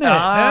Planet.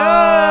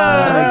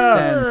 that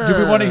makes sense.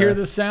 Do we want to hear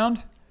this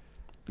sound?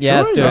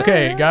 Yeah, let's do it.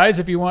 Okay, guys,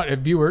 if you want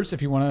viewers,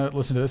 if you want to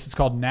listen to this, it's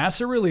called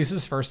NASA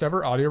releases first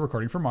ever audio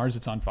recording from Mars.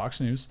 It's on Fox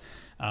News.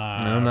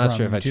 I'm not from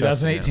sure if I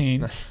trust it now.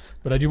 2018,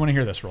 but I do want to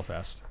hear this real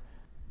fast.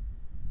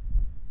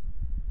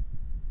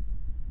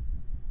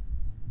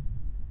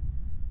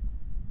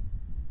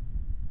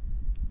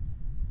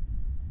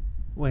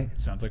 Wait,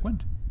 Sounds like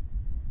wind.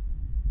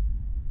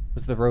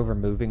 was the rover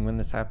moving when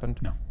this happened?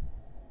 No.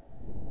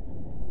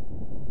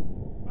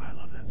 I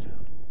love that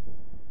sound.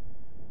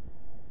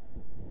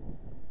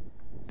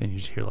 Then you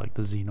just hear like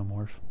the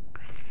xenomorph.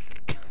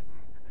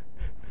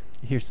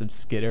 You hear some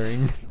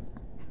skittering.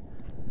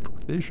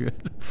 They should.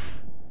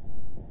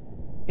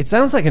 It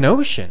sounds like an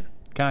ocean.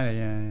 Kind of,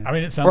 yeah. I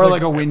mean, it sounds Or like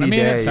like a windy I mean,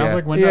 day, it sounds yeah.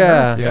 like wind Yeah.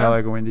 on Earth. Yeah,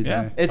 like a windy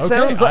Yeah. day. It Okay,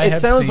 sounds I like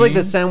have like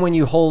the seen- sound when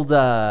you hold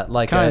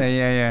like Kinda, a,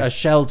 yeah. a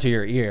shell to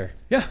your ear.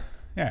 Yeah,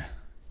 yeah.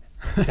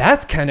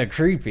 That's kind of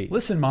creepy.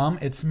 Listen, Mom,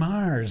 it's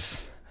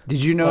Mars.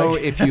 Did you know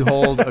Like- if you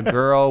hold a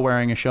girl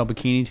wearing a shell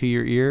bikini to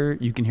your ear,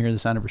 you can hear the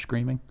sound of her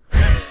screaming?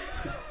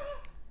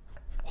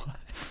 What?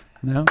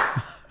 No?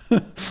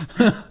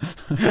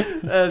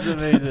 That's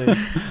amazing.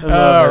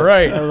 All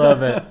right. I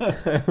love it.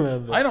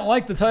 I don't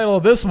like the title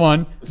of this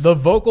one, The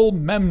Vocal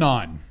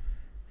Memnon.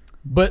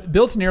 But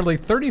built nearly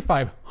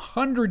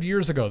 3,500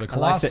 years ago, the like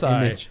Colossi. the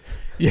image.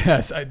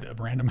 Yes, a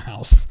random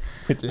house.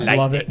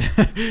 Love it.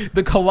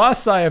 The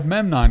Colossi of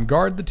Memnon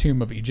guard the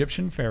tomb of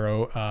Egyptian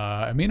pharaoh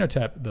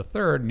Amenhotep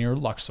III near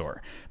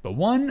Luxor. But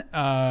one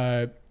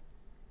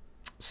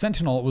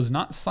sentinel was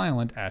not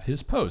silent at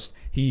his post.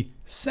 He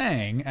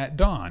sang at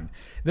dawn.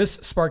 This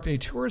sparked a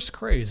tourist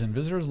craze, and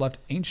visitors left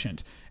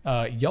ancient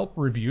Yelp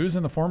reviews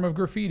in the form of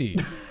graffiti.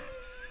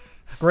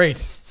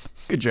 Great.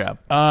 Good job.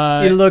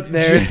 You look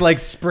there, it's like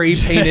spray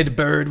painted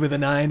bird with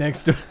an eye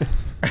next to it.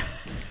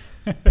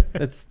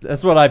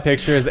 That's what I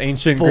picture as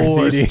ancient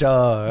graffiti.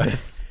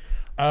 stars.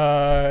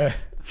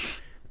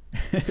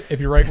 If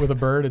you write with a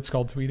bird, it's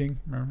called tweeting.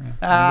 Remember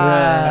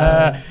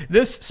that?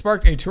 This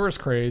sparked a tourist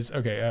craze.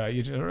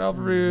 Okay,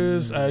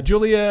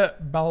 Julia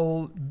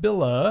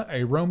Balbilla,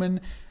 a Roman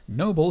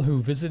noble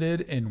who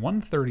visited in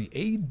 130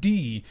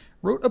 A.D.,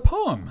 wrote a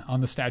poem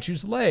on the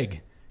statue's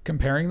leg,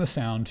 comparing the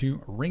sound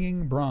to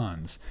ringing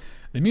bronze.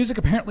 The music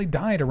apparently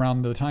died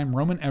around the time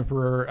Roman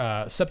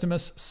Emperor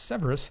Septimus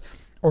Severus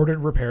ordered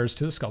repairs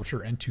to the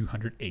sculpture in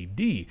 200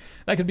 A.D.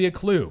 That could be a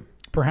clue.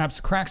 Perhaps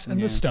cracks in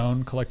the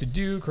stone collected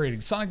dew,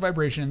 creating sonic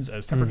vibrations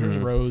as temperatures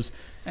rose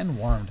and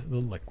warmed the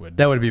liquid.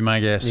 That would be my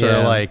guess. Sort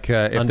of Yeah. like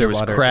if there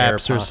was Underwater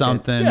craps air or pocket.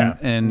 something, Yeah.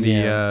 and the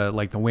Yeah.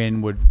 like the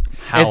wind would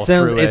howl It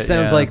sounds through it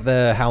sounds yeah. like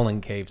the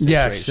Howling Cave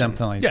situation. yeah,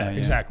 something like Yeah, that.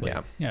 exactly.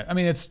 Yeah. Yeah. I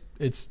mean, it's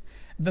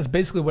that's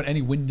basically what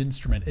any wind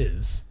instrument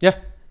is. Yeah.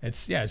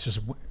 It's just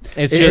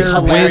It's It just is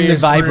wind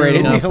hilarious.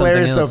 vibrating It'd be off something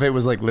hilarious though else. if it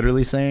was like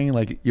literally saying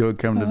like you would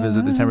come to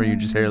visit the temple, you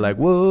just hear like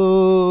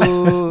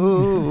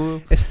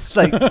whoa. It's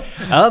like,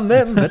 I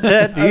remember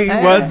that he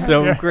was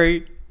so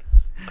great.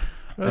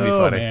 That'd be oh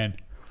funny. man.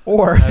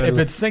 Or if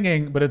it's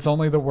singing, but it's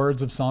only the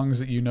words of songs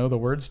that you know the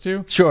words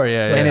to. Sure,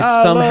 yeah, And yeah. it's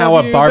I somehow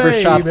love a you,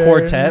 barbershop baby.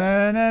 quartet.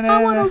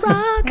 I wanna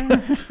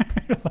rock.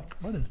 Like,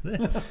 what is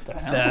this? The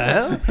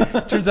hell?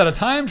 Turns out a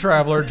time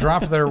traveler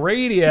dropped their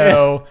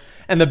radio.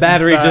 And the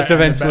battery Inside- just and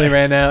the eventually back-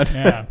 ran out.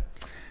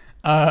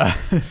 Yeah.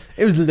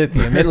 It was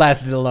lithium. It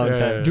lasted a long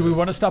time. Do we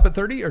want to stop at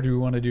 30 or do we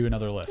want to do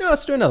another list? No,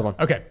 let's do another one.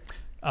 Okay.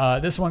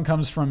 This one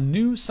comes from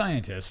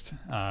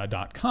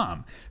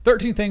newscientist.com.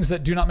 13 things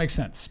that do not make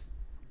sense.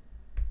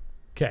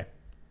 Okay.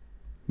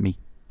 Me.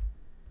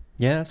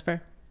 Yeah, that's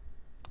fair.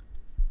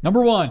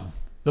 Number 1,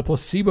 the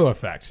placebo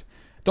effect.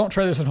 Don't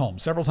try this at home.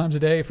 Several times a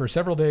day for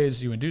several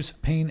days, you induce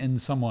pain in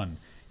someone.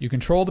 You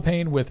control the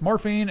pain with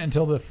morphine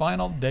until the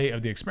final day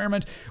of the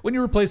experiment when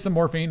you replace the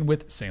morphine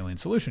with saline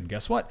solution.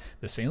 Guess what?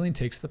 The saline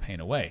takes the pain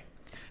away.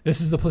 This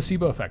is the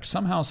placebo effect.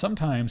 Somehow,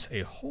 sometimes,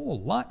 a whole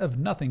lot of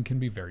nothing can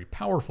be very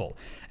powerful.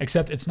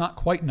 Except it's not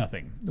quite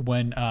nothing.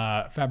 When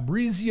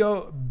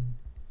Fabrizio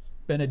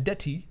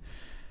Benedetti,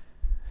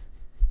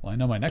 well, I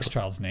know my next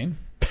child's name,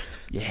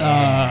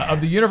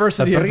 of the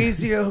University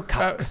Fabrizio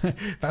Cox.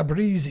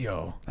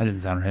 Fabrizio. That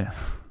didn't sound right.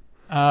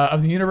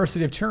 Of the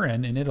University of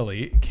Turin in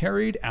Italy,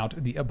 carried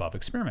out the above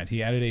experiment.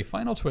 He added a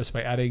final twist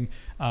by adding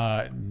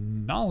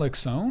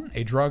naloxone,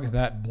 a drug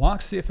that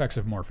blocks the effects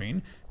of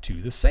morphine,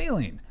 to the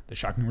saline. The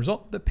shocking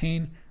result, the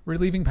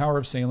pain-relieving power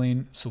of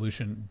saline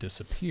solution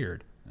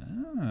disappeared.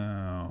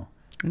 Oh.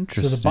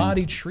 Interesting. So the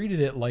body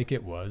treated it like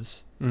it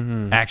was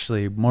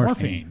Actually,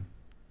 morphine.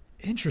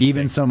 Interesting.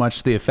 Even so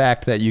much the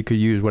fact that you could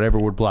use whatever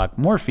would block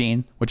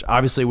morphine, which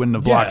obviously wouldn't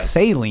have blocked Yes.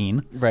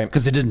 saline, Right.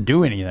 Because it didn't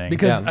do anything.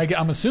 Because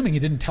I'm assuming he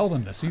didn't tell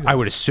them this either. I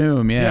would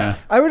assume, yeah.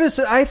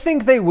 I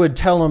think they would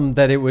tell him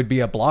that it would be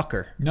a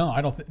blocker. No,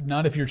 I don't.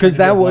 Not if you're trying to 'Cause do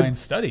that a would- blind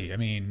study. I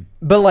mean,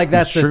 But like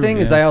that's the true, thing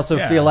is yeah. I also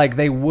Yeah. feel like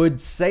they would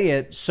say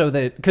it so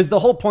that because the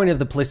whole point of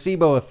the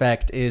placebo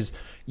effect is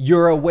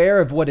you're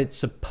aware of what it's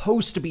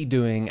supposed to be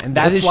doing, and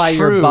That that's is why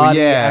true, your body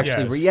yeah.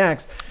 actually Yes.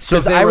 reacts. So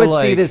if Because they I were would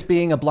see like- this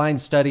being a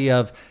blind study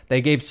of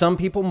they gave some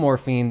people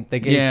morphine, they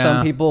gave Yeah.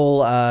 some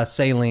people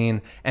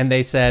saline, and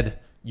they said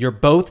you're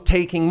both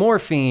taking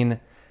morphine.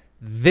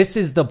 This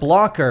is the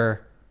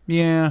blocker,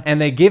 Yeah. and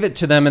they give it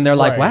to them, and they're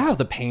like, Right. "Wow,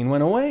 the pain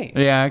went away."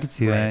 Yeah, I could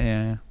see Right. that,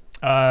 yeah.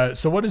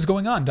 so what is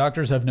going on?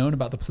 Doctors have known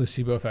about the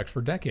placebo effect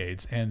for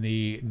decades, and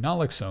the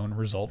naloxone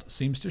result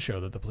seems to show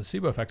that the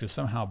placebo effect is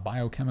somehow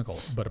biochemical.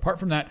 But apart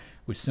from that,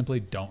 we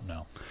simply don't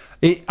know.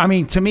 I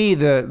mean, to me,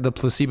 the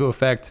placebo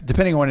effect,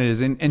 depending on what it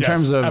is, in Yes,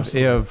 terms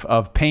absolutely.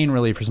 of pain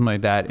relief or something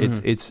like that,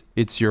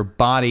 it's your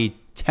body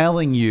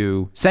telling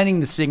you,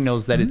 sending the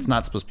signals that it's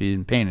not supposed to be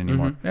in pain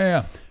anymore.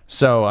 Yeah.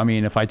 So, I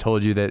mean, if I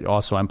told you that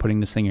also I'm putting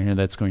this thing in here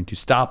that's going to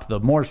stop the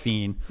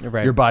morphine,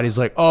 Right. your body's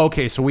like, oh,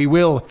 okay, so we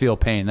will feel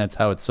pain. That's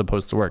how it's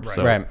supposed to work.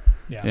 So, Right.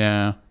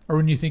 Yeah. Or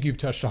when you think you've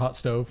touched a hot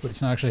stove, but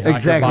it's not actually hot,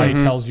 Exactly. your body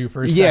tells you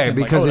for a Yeah, second.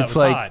 because like, oh, it's that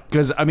was like, hot.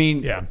 because I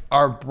mean, Yeah.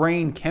 our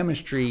brain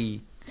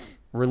chemistry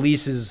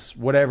releases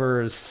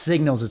whatever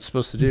signals it's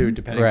supposed to do,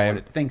 depending on Right. what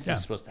it thinks Yeah.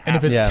 is supposed to And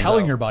happen. if it's Yeah.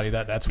 telling So- your body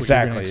that, that's what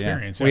Exactly, you're going to yeah.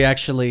 experience. We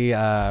actually,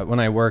 when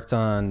I worked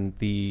on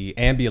the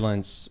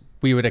ambulance,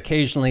 we would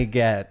occasionally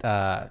get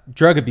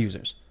drug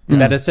abusers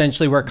that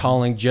essentially were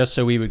calling just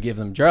so we would give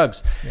them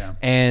drugs. Yeah.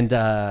 And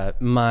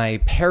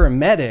my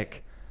paramedic,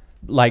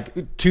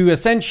 like to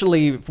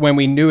essentially, when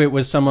we knew it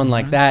was someone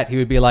like that, he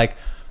would be like,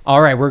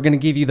 all right, we're going to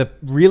give you the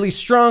really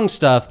strong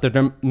stuff,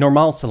 the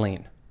normal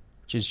saline,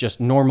 which is just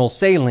normal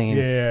saline.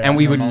 Yeah, and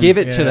we would normal- give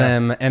it to yeah.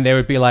 them and they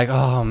would be like,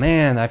 oh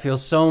man, I feel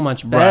so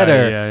much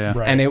better. yeah, yeah.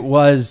 Right. And it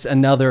was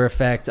another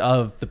effect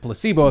of the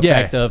placebo Yeah.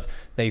 effect of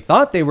they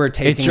thought they were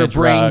taking It's your a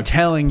brain drug.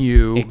 telling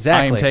you,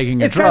 Exactly. I am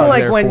taking a it's drug. kind of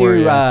like when therefore,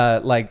 you yeah.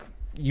 like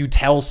you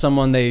tell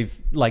someone they've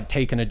like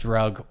taken a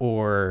drug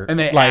or And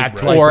they like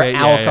act like or they-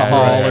 yeah, yeah,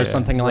 alcohol right, or yeah,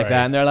 something like right.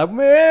 that, and they're like,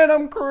 "Man,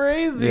 I'm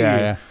crazy."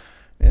 Yeah,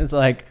 It's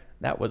like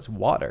that was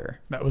water.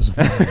 That was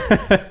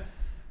that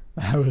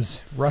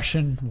was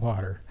Russian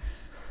water.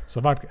 So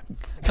vodka.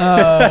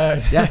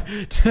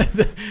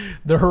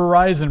 The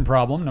horizon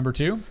problem, number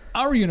 2.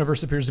 Our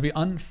universe appears to be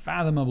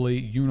unfathomably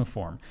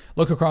uniform.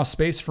 Look across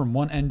space from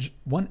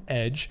one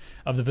edge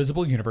of the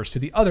visible universe to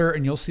the other,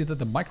 and you'll see that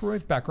the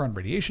microwave background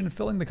radiation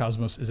filling the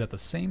cosmos is at the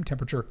same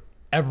temperature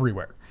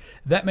everywhere.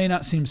 That may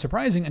not seem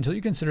surprising until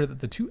you consider that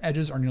the two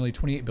edges are nearly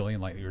 28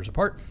 billion light years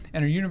apart,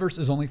 and our universe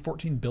is only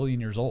 14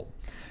 billion years old.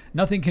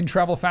 Nothing can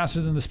travel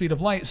faster than the speed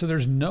of light, so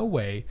there's no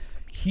way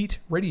heat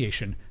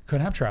radiation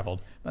could have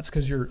traveled. That's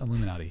because you're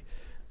Illuminati.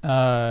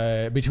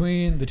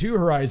 Between the two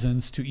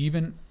horizons to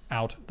even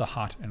out the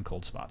hot and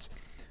cold spots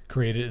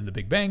created in the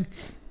Big Bang,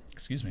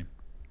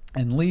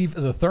 and leave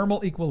the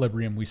thermal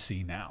equilibrium we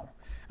see now.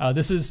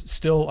 This is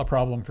still a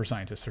problem for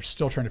scientists. They're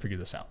still trying to figure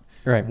this out.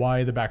 Right.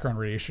 Why the background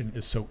radiation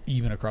is so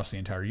even across the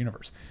entire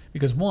universe.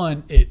 Because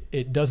one,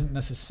 it doesn't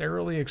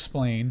necessarily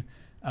explain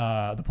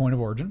the point of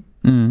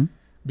origin.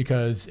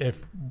 Because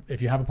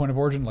if you have a point of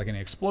origin, like an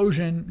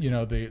explosion,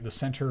 the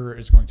center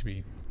is going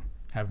to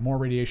have more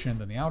radiation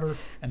than the outer,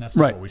 and that's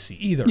not Right. what we see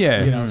either.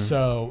 Yeah.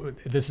 So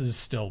this is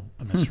still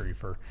a mystery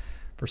for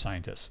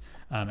scientists.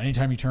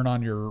 Anytime you turn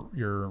on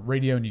your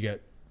radio and you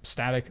get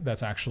static,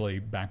 that's actually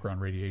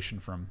background radiation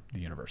from the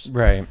universe.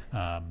 Right.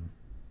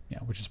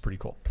 Which is pretty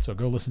cool. So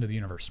go listen to the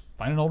universe.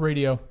 Find an old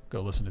radio,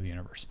 go listen to the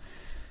universe.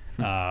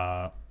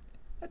 That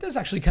does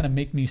actually kind of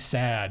make me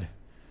sad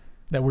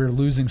that we're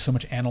losing so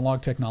much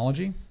analog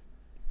technology.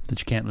 That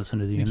you can't listen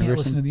to the You universe. can't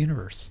listen to the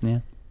universe. Yeah.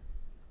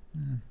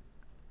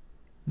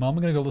 well, I'm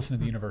going to go listen to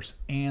the universe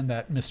and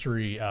that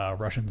mystery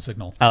Russian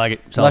signal. I like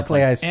it. Solid Luckily,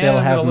 plan. I still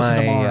I'm have gonna listen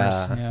to my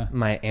Mars, yeah.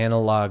 my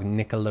analog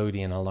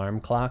Nickelodeon alarm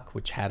clock,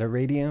 which had a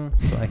radio,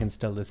 so I can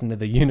still listen to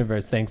the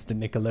universe thanks to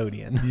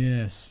Nickelodeon.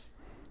 Yes.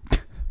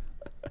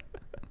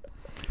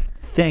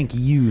 Thank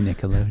you,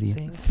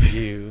 Nickelodeon. Thank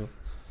you.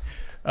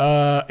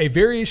 A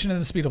variation in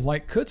the speed of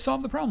light could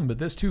solve the problem, but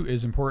this too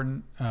is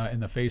important in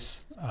the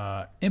face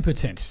in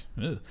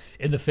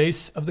the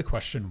face of the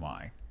question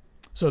why.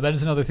 So that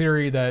is another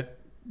theory that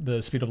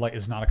the speed of light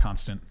is not a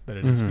constant, that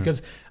it is,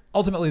 because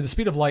ultimately the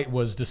speed of light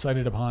was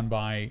decided upon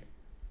by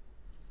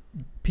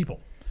people.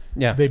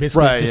 Yeah. They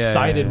basically Right, yeah,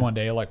 decided yeah. one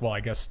day, like, well, I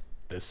guess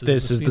this is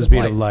This the is speed the of speed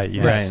light. of light,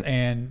 yeah. Yes, Right.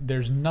 and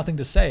there's nothing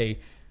to say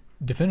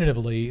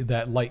definitively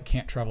that light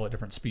can't travel at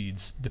different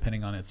speeds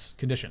depending on its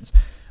conditions.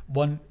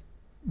 One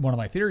of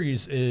my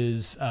theories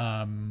is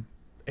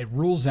it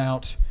rules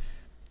out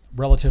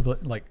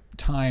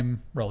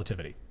time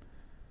relativity.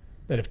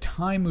 That if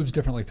time moves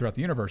differently throughout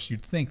the universe,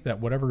 you'd think that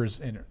whatever is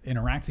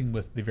interacting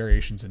with the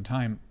variations in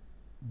time,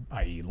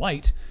 i.e.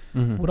 light,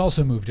 would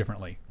also move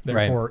differently,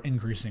 therefore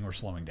increasing or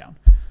slowing down.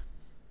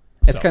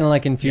 It's kind of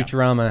like in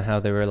Futurama, how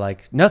they were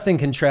like, nothing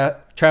can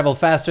travel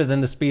faster than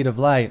the speed of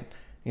light.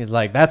 He's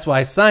like, that's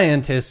why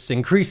scientists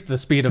increased the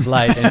speed of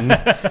light in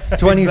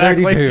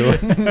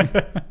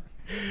 2032.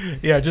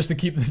 Yeah, just to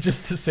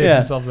save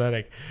themselves that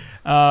headache.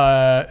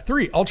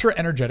 3, ultra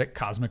energetic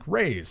cosmic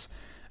rays.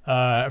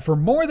 For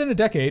more than a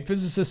decade,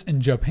 physicists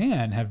in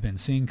Japan have been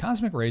seeing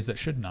cosmic rays that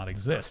should not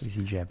exist.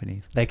 Easy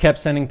Japanese. They kept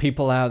sending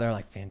people out. They're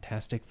like,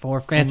 Fantastic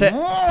Four,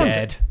 on.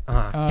 dead.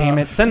 Damn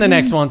it. Send the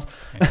next ones.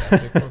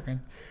 Fantastic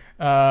working.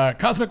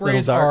 Cosmic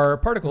rays dark. are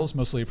particles,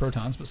 mostly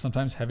protons, but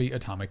sometimes heavy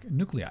atomic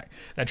nuclei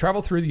that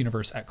travel through the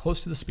universe at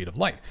close to the speed of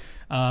light.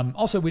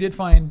 Also, we did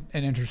find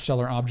an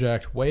interstellar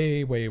object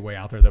way, way, way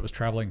out there that was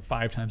traveling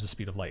 5 times the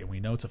speed of light, and we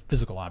know it's a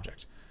physical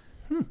object,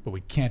 but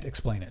we can't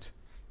explain it.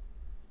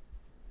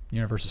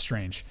 Universe is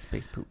strange.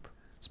 Space poop.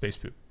 Space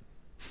poop.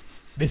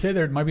 They say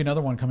there might be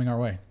another one coming our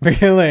way.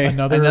 Really?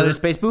 Another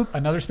space poop?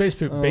 Another space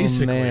poop. Oh,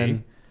 Basically,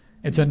 man.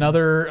 it's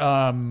another.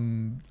 I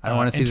don't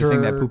want to see the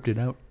thing that pooped it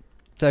out.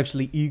 It's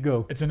actually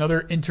ego. It's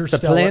another The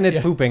interstellar.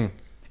 planet pooping.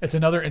 It's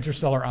another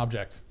interstellar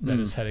object that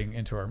is heading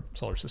into our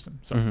solar system.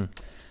 So,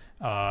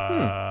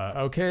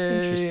 okay.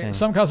 Interesting.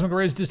 Some cosmic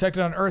rays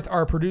detected on Earth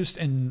are produced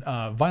in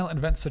violent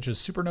events such as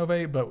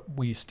supernovae, but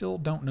we still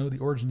don't know the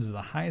origins of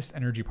the highest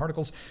energy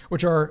particles,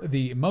 which are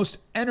the most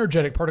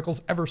energetic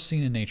particles ever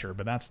seen in nature.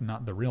 But that's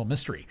not the real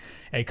mystery.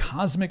 A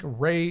cosmic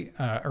ray,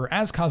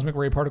 as cosmic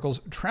ray particles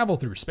travel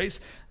through space,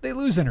 they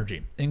lose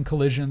energy in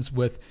collisions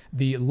with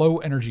the low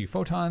energy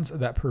photons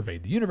that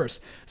pervade the universe,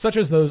 such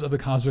as those of the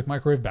cosmic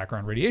microwave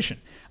background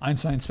radiation.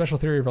 Einstein's special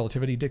theory of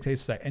relativity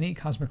dictates that any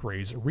cosmic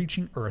rays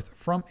reaching Earth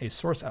from a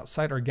source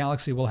outside our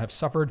galaxy will have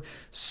suffered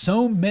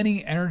so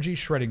many energy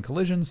shredding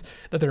collisions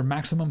that their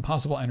maximum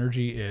possible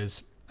energy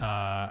is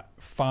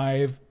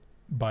 5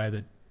 by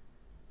the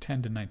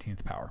 10 to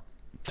 19th power.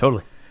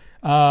 Totally.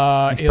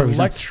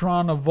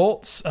 Electron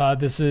volts.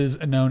 This is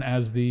known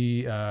as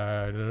the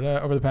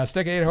over the past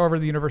decade. However,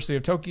 the University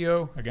of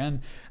Tokyo,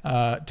 again,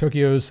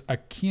 Tokyo's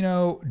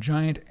Akino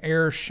Giant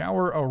Air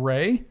Shower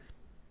Array.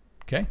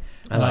 Okay.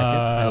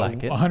 I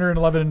like it.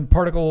 111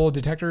 particle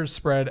detectors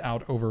spread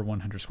out over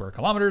 100 square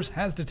kilometers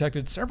has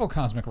detected several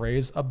cosmic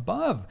rays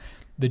above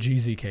the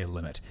GZK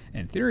limit.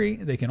 In theory,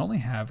 they can only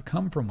have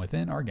come from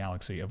within our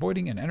galaxy,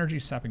 avoiding an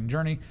energy-sapping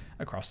journey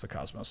across the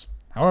cosmos.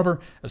 However,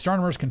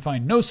 astronomers can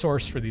find no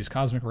source for these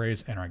cosmic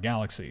rays in our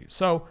galaxy.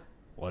 So,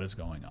 what is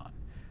going on?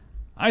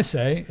 I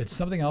say it's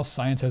something else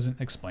science hasn't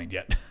explained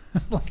yet.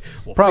 We'll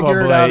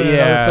figure it out in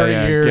another 30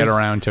 years. Get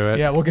around to it.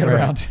 Yeah, we'll get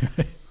around to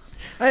it.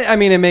 I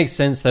mean, it makes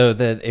sense, though,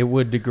 that it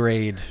would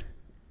degrade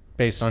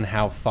based on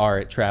how far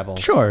it travels.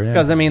 Sure, yeah.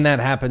 Because, I mean, that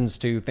happens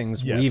to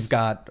things Yes. we've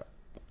got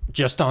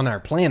just on our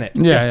planet.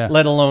 Yeah.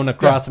 Let alone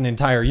across an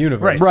entire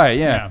universe. Right,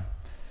 yeah.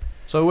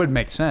 So it would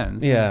make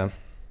sense. Yeah.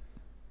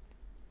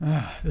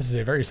 This is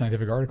a very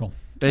scientific article.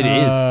 It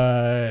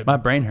is. My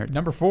brain hurts.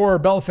 Number 4,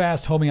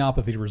 Belfast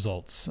homeopathy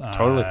results.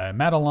 Totally.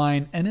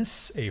 Madeline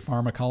Ennis, a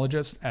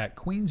pharmacologist at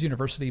Queen's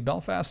University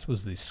Belfast,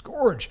 was the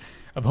scourge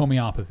of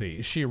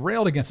homeopathy. She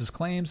railed against his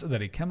claims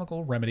that a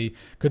chemical remedy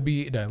could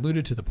be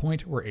diluted to the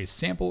point where a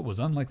sample was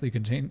unlikely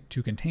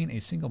to contain a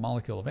single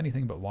molecule of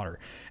anything but water,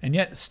 and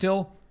yet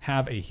still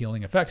have a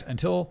healing effect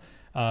until,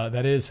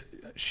 that is,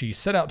 she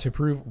set out to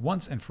prove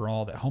once and for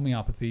all that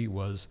homeopathy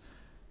was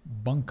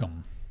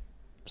bunkum.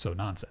 So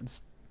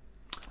nonsense.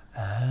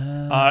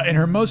 In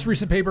her most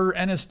recent paper,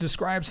 Ennis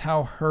describes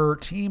how her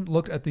team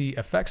looked at the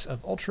effects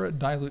of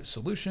ultra-dilute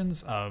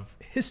solutions of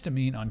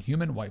histamine on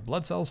human white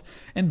blood cells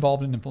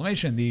involved in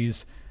inflammation.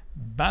 These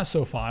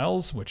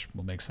basophiles, which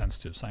will make sense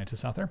to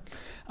scientists out there,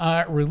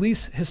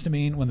 release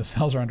histamine when the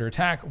cells are under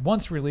attack.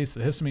 Once released,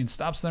 the histamine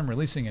stops them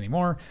releasing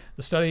anymore.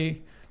 The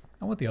study...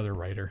 I want the other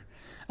writer.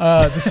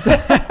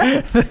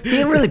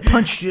 He really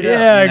punched it up.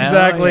 Yeah, you know?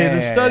 exactly. Yeah,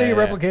 The study, yeah.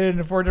 replicated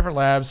in 4 different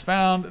labs,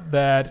 found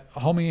that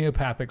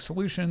homeopathic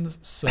solutions,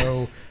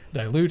 so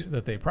dilute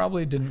that they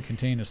probably didn't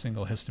contain a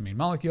single histamine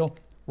molecule,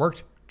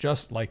 worked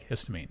just like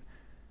histamine.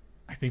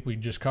 I think we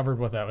just covered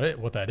what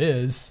that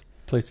is.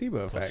 Placebo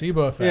effect.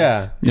 Placebo effect.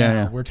 Yeah.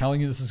 Yeah. We're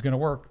telling you this is going to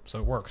work, so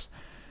it works.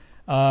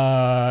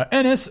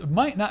 Ennis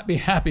might not be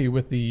happy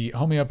with the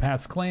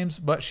homeopath's claims,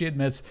 but she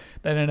admits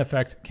that an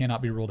effect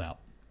cannot be ruled out.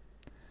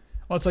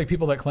 Well, it's like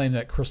people that claim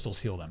that crystals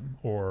heal them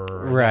or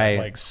Right.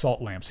 like salt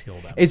lamps heal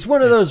them. It's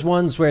one of those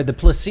ones where the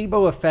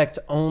placebo effect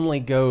only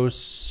goes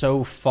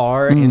so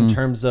far in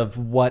terms of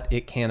what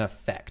it can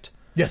affect.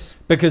 Yes.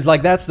 Because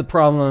like that's the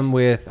problem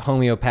with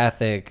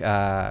homeopathic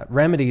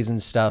remedies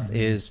and stuff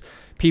is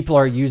people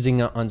are using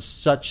it on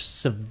such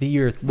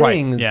severe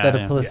things Yeah, that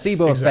yeah. a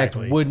placebo Yes, effect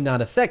exactly. would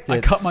not affect I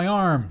it. cut my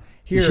arm.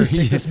 Here,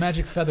 take this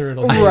magic feather.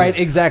 It'll heal Right,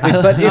 you. exactly.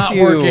 But if Not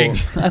you working.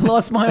 I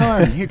lost my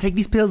arm. Here, take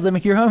these pills that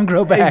make your arm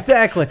grow back.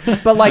 Exactly.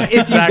 But like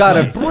if you got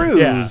a Exactly.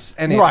 bruise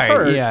and it Right,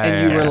 hurt yeah,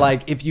 and you yeah, were yeah.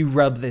 like, if you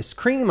rub this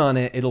cream on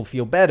it, it'll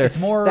feel better. It's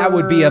more- that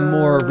would be a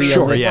more Sure,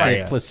 realistic yeah,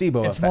 yeah.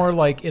 placebo It's effect. more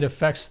like it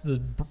affects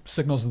the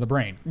signals in the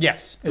brain.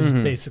 Yes. Is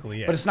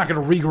basically it. But it's not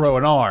going to regrow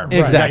an arm.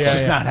 Exactly. That's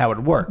just Yeah, yeah. not how it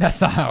works.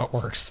 That's not how it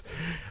works.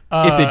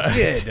 If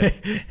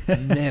it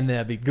did, man,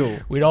 that'd be cool.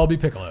 we'd all be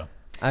Piccolo.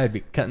 I'd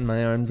be cutting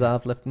my arms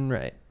off left and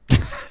right.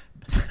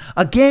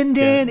 Again,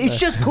 Dan, it's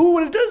just cool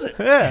when it does it.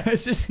 Yeah.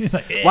 It's just he's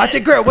like, Watch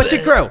it grow. Watch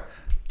it grow.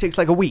 Takes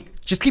like a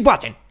week. Just keep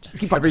watching. Just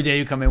keep watching. Every day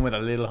you come in with a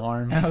little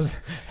arm.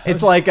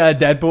 It's like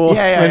Deadpool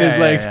Yeah, yeah, when yeah, his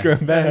legs yeah. grow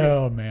back.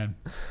 Oh man.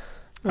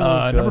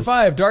 Number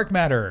 5, dark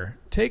matter.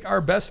 Take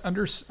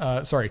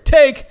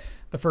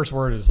the first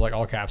word is like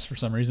all caps for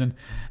some reason.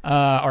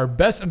 Our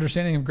best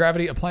understanding of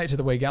gravity, apply it to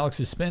the way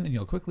galaxies spin, and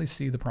you'll quickly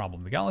see the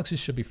problem. The galaxies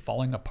should be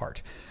falling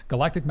apart.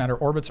 Galactic matter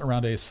orbits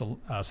around a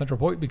central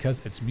point because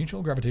its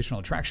mutual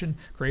gravitational attraction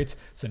creates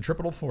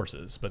centripetal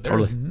forces, but there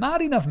is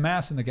not enough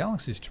mass in the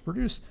galaxies to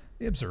produce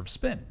the observed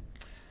spin.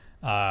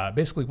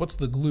 Basically, what's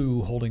the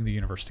glue holding the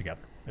universe together?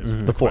 Is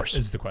The force.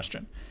 is the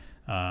question.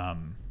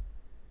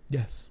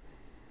 Yes.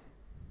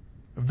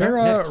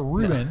 Vera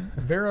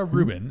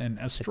Rubin, an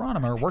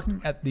astronomer working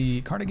at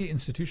the Carnegie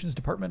Institution's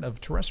Department of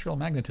Terrestrial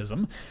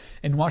Magnetism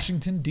in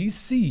Washington,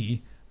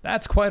 D.C.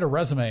 That's quite a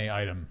resume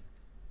item.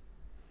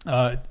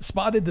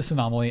 Spotted this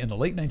anomaly in the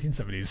late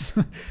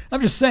 1970s.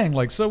 I'm just saying,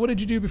 like, so what did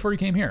you do before you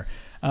came here?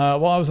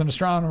 Well, I was an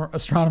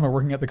astronomer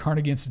working at the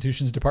Carnegie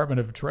Institution's Department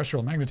of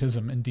Terrestrial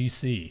Magnetism in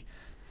D.C.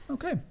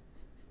 Okay.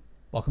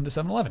 Welcome to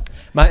 7-Eleven.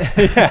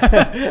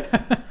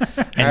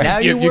 And now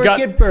you You work got-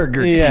 at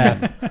Burger King.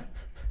 Yeah.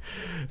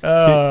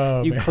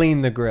 Oh, You man.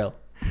 clean the grill.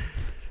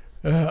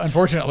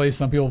 Unfortunately,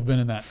 some people have been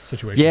in that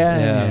situation.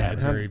 Yeah.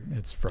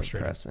 It's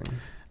frustrating. Depressing.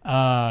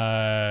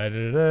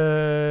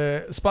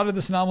 Spotted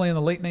this anomaly in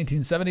the late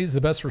 1970s.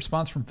 The best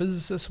response from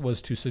physicists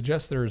was to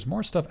suggest there is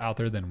more stuff out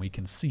there than we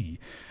can see.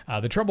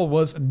 The trouble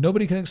was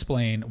nobody could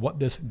explain what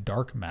this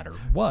dark matter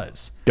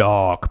was.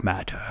 Dark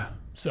matter.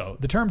 So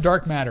the term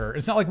dark matter,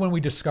 it's not like when we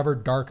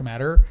discovered dark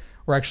matter,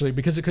 or actually,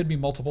 because it could be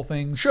multiple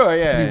things. Sure, It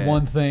yeah, could be yeah,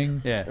 one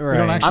thing. Yeah. We Right.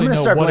 don't I'm actually going to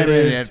know start what it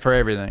blaming is. it for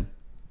everything.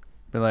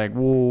 Be like,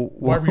 well,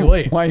 Why were you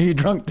late? Why are you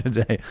drunk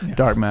today?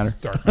 Dark matter.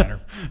 Dark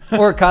matter.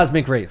 Or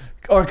cosmic rays.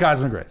 Or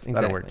cosmic rays. That'll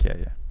Exactly. work. Yeah,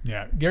 yeah.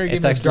 Yeah. Gary gave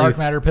It's me this actually- dark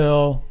matter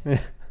pill.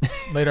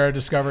 Later, I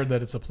discovered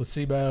that it's a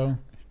placebo.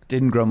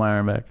 Didn't grow my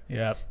arm back.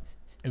 Yeah.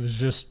 It was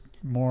just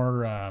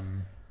more.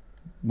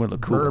 Would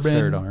look cool with a Bourbon.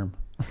 third arm.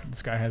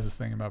 This guy has this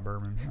thing about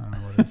bourbon. I don't know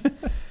what it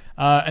is.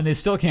 And they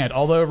still can't.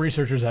 Although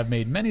researchers have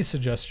made many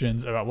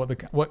suggestions about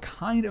what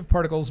kind of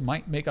particles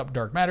might make up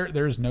dark matter,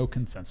 there is no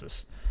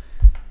consensus.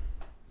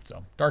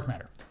 So dark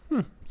matter,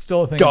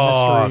 still a thing of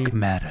Dark mystery.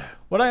 matter.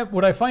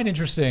 What I find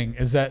interesting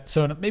is that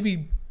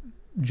maybe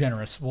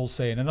generous, we'll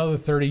say in another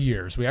 30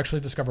 years, we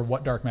actually discover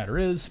what dark matter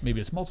is. Maybe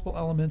it's multiple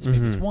elements.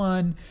 Maybe it's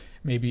one.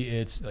 Maybe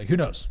it's like who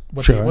knows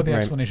what Sure, what the right.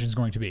 explanation is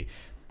going to be.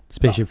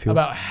 Spaceship fuel.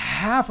 About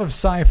half of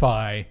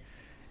sci-fi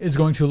is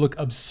going to look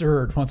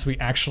absurd once we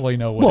actually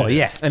know what Well, it is.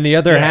 yes. And the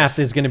other Yes. half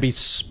is going to be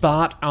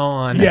spot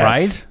on. Yes.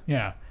 Right?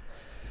 Yeah.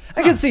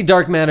 I can see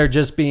dark matter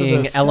just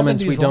being the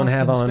elements we 70s don't lost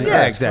have in on space.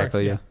 Yeah, Earth.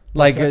 exactly. Yeah.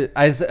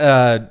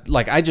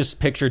 Like I just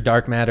picture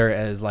dark matter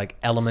as like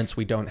elements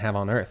we don't have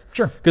on Earth.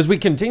 Sure. Because we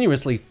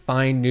continuously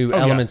find new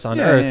yeah. elements on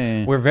Yeah, Earth. yeah,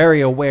 yeah. We're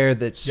very aware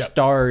that Yep.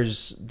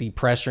 stars, the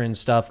pressure and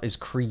stuff, is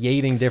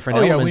creating different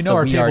Oh yeah, elements we know that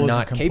our we table are isn't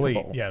not complete.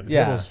 capable. Yeah, the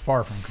table is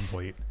far from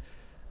complete.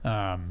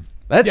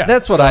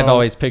 That's what I've so-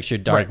 always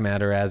pictured dark Right.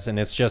 matter as, and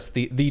it's just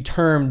the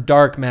term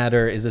dark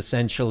matter is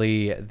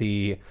essentially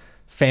the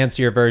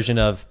fancier version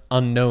of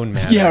unknown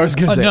matter. Yeah, I was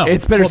gonna say no.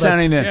 it's better Well, that's-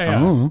 sounding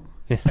than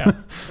yeah.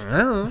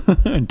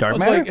 dark It's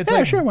matter. like it's Yeah,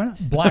 like sure, why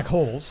not? black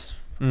holes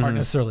aren't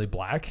necessarily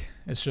black.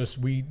 It's just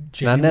we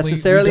genuinely,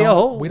 necessarily we a don't-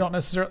 hole. We don't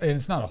necessarily. And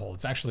it's not a hole.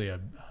 It's actually a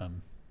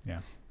yeah.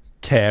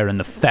 Tear in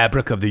the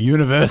fabric of the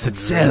universe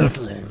itself.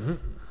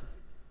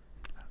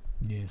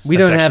 Yes. We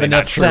That's don't have actually not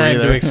enough true time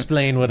either. to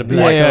explain what a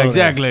black hole is.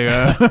 exactly.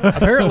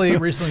 Apparently,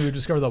 recently we've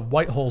discovered that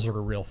white holes are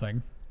a real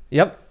thing.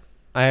 Yep.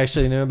 I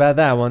actually knew about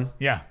that one.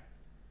 Yeah.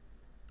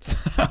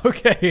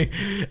 Okay.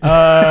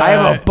 I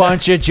have a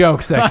bunch of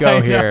jokes that go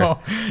I here, know.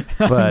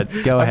 but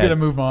go I'm ahead. gonna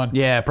move on.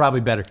 Yeah,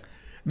 probably better.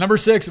 Number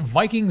 6,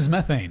 Vikings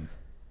methane.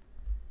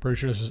 Pretty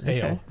sure this is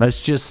ale.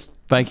 That's just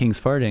Vikings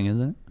farting,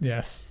 isn't it?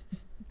 Yes.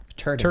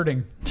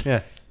 Turding.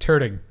 Yeah.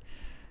 Turding.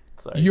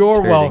 Sorry, You're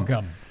turding.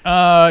 welcome.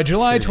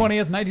 July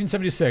 20th,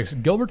 1976.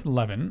 Gilbert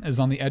Levin is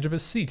on the edge of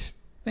his seat.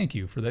 Thank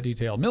you for that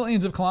detail.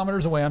 Millions of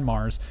kilometers away on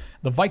Mars,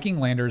 the Viking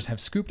landers have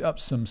scooped up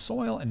some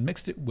soil and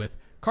mixed it with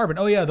carbon.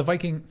 Oh yeah, the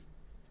Viking,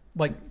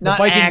 like the Not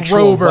Viking actual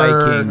rover,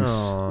 Vikings.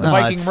 Oh. the No,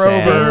 Viking it's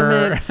sad.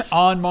 rover Damn it.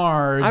 on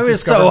Mars. I was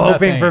discovered so hoping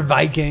methane. for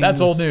Vikings.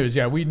 That's old news.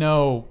 Yeah, we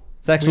know.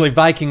 It's actually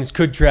Vikings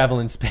could travel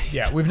in space.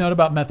 Yeah, we've known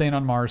about methane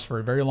on Mars for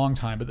a very long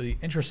time. But the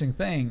interesting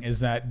thing is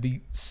that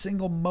the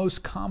single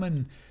most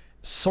common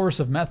source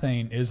of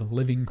methane is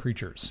living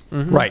creatures.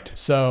 Right.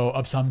 So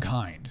of some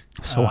kind.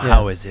 So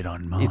how is it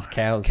on Mars? It's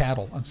cows.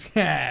 Cattle.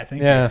 Yeah,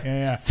 thank Yeah. you.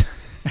 Yeah.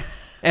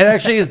 And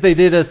actually, is they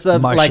did a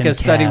Martian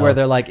study where cows.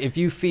 they're like, if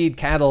you feed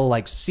cattle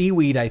like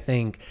seaweed, I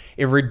think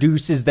it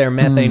reduces their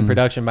methane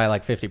production by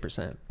like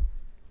 50%.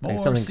 More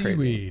something crazy.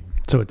 seaweed.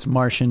 So it's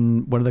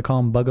Martian. What do they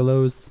call them?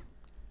 Bugalows.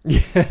 Yeah,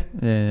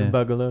 Yeah.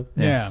 Bugalo.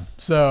 Yeah.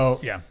 So,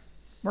 yeah.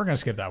 We're going to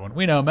skip that one.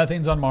 We know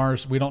methane's on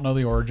Mars. We don't know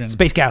the origin.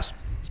 Space cows.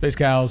 Space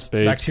cows,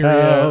 Space bacteria.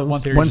 cows. One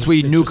theory Once is we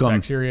it's nuke just 'em.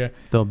 bacteria.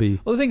 They'll be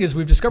Well, the thing is,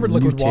 we've discovered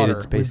liquid Mutated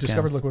water. space We've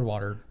discovered cows. liquid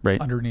water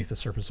Right. underneath the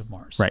surface of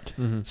Mars. right.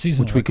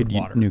 Seasonal Which we liquid could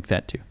water. nuke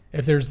that too.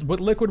 If there's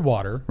liquid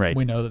water, Right.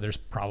 we know that there's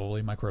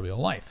probably microbial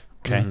life.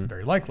 Okay.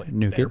 Very likely.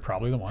 Nuke They're it.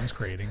 probably the ones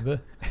creating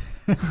the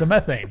the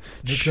methane.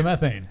 Nuke the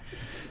methane.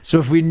 So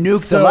if we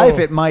nuke So- the life,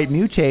 it might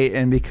mutate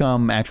and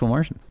become actual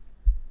Martians.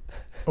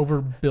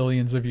 Over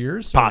billions of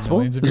years. or Possible.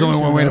 millions of There's years, only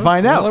who one way to knows?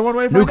 find There's out. only one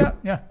way to Nuke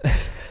find out.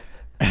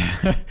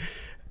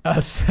 Yeah.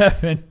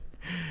 7.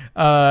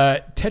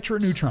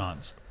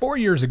 Tetraneutrons. 4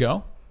 years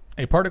ago,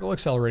 a particle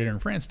accelerator in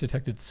France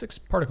detected 6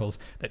 particles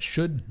that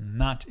should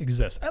not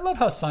exist. I love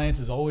how science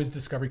is always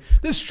discovering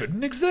this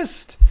shouldn't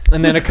exist.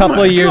 And then a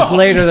couple of years God.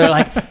 later, they're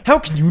like, how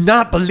can you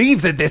not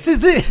believe that this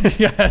is it?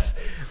 Yes.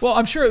 Well,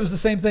 I'm sure it was the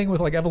same thing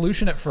with like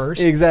evolution at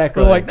first.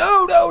 Exactly. We're like,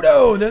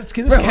 no, this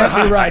can't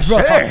be right.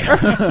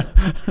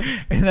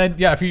 And then,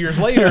 yeah, a few years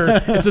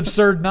later, it's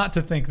absurd not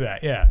to think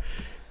that. Yeah.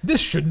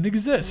 This shouldn't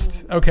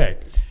exist. Okay.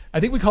 I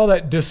think we call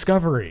that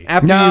discovery.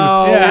 After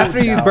No. you, Yeah.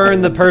 after you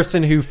burn the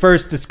person who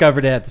first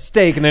discovered it at the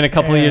stake, and then a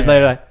couple of years Yeah.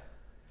 later, like,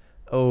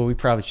 oh, we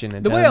probably shouldn't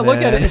have The done way I look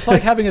at that. it, it's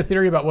like having a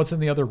theory about what's in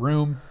the other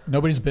room.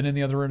 Nobody's been in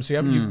the other room, so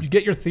you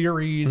get your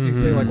theories. You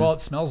say like, well, it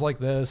smells like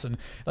this, and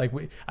like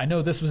I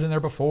know this was in there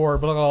before.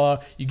 Blah blah.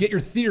 Blah. You get your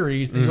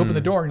theories, and you open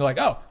the door, and you're like,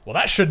 oh, well,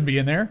 that shouldn't be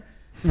in there.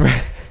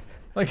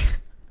 Like,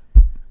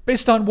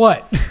 based on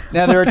what?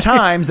 Now there are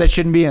times that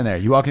shouldn't be in there.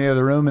 You walk in the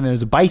other room and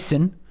there's a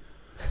bison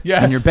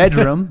Yes. in your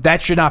bedroom.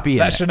 That should not be in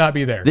That there. should not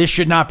be there. This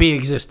should not be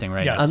existing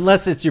right Yes. now.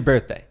 Unless it's your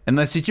birthday.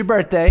 Unless it's your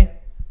birthday.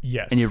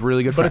 Yes. And you have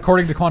really good But friends.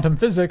 according to quantum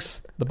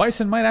physics, the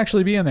bison might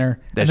actually be in there.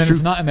 That's and then true.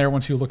 it's not in there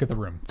once you look at the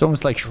room. It's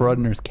almost like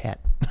Schrodinger's cat.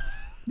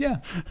 Yeah.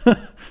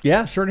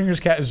 Yeah. Schrodinger's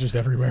cat is just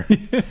everywhere.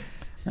 Okay.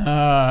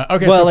 Well,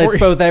 so it's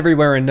both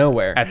everywhere and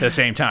nowhere. At the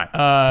same time.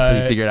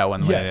 Until you figure it out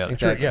one way or the Yes, other.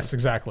 exactly. Yes,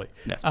 exactly.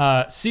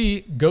 Yes.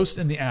 C, Ghost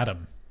in the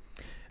Atom.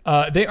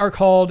 They are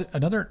called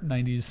another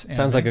 90s.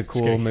 Sounds like a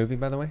cool Scary. movie,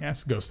 by the way.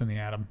 Yes, Ghost in the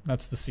Atom.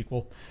 That's the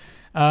sequel.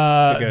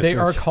 go They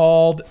are search.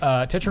 called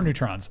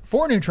tetraneutrons.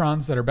 4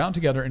 neutrons that are bound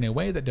together in a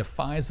way that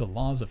defies the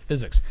laws of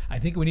physics. I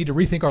think we need to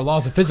rethink our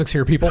laws of physics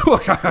here, people.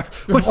 This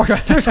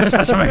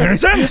doesn't make any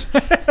sense.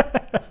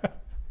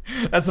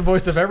 That's the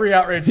voice of every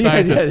outraged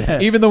scientist, yeah.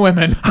 even the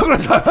women.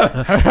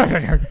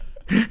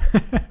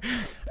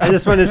 I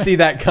just want to see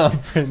that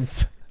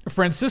conference.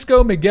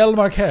 Francisco Miguel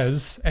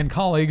Marquez and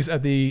colleagues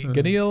at the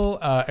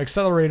Ganil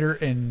Accelerator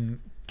in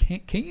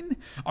Keene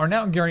are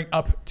now gearing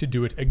up to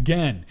do it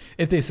again.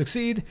 If they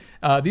succeed,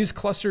 these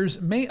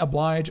clusters may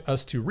oblige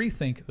us to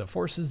rethink the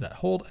forces that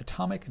hold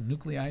atomic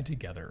nuclei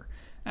together,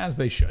 as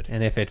they should.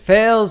 And if it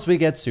fails, we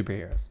get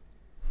superheroes.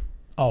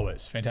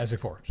 Always. Fantastic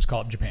Four. Just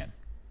call it Japan.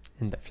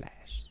 In the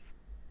Flash.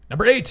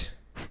 Number 8.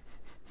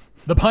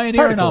 The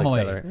Pioneer Particle Anomaly.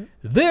 accelerator.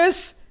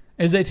 This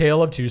is a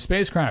tale of two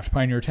spacecraft.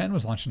 Pioneer 10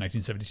 was launched in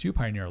 1972,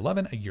 Pioneer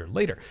 11 a year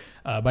later.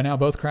 By now,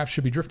 both craft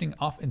should be drifting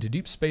off into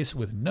deep space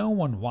with no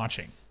one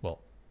watching. Well,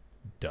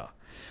 duh.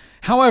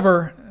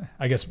 However,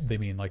 I guess they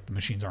mean like the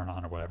machines aren't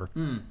on or whatever.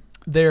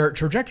 Their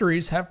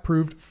trajectories have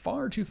proved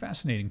far too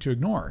fascinating to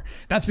ignore.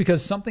 That's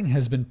because something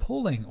has been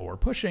pulling or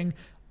pushing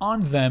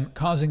on them,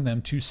 causing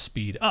them to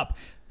speed up.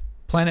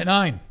 Planet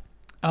 9.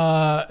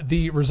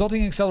 The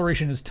resulting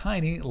acceleration is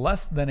tiny,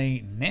 less than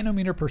a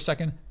nanometer per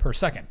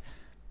second.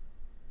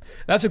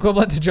 That's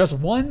equivalent to just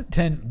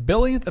 1/10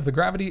 billionth of the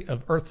gravity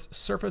of Earth's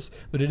surface,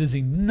 but it is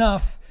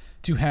enough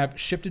to have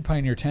shifted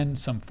Pioneer 10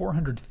 some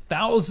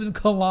 400,000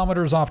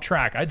 kilometers off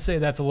track. I'd say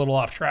that's a little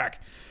off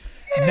track.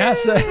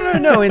 NASA. I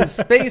don't know. In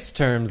space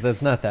terms,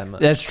 that's not that much.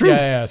 That's true.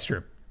 Yeah, that's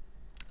true.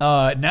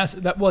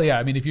 NASA. Well, yeah.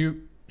 I mean, if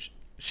you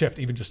shift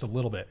even just a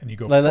little bit and you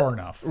go far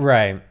enough,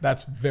 Right.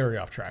 that's very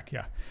off track.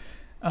 Yeah.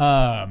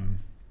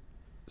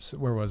 So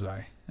where was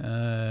I?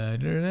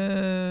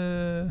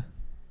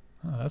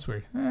 Oh, that's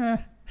weird.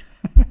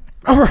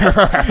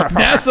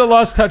 NASA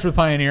lost touch with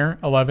Pioneer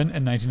 11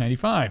 in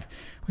 1995.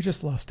 We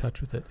just lost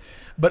touch with it.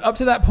 But up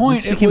to that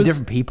point, We it became was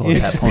different people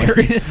at that point.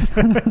 experience.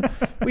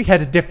 We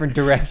had a different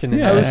direction.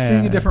 In I that. was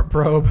seeing a different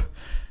probe.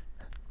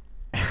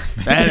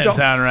 That didn't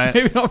sound right.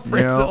 Maybe don't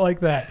phrase No. it like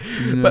that.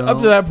 But up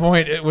to that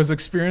point, it was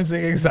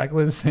experiencing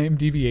exactly the same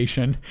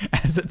deviation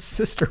as its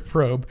sister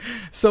probe.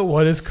 So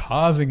what is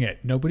causing it?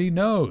 Nobody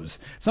knows.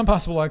 Some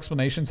possible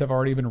explanations have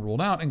already been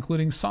ruled out,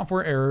 including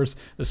software errors,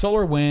 the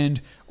solar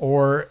wind,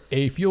 or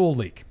a fuel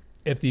leak.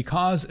 If the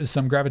cause is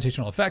some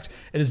gravitational effect,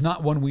 it is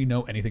not one we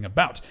know anything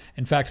about.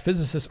 In fact,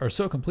 physicists are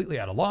so completely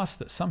at a loss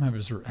that some have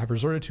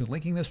resorted to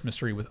linking this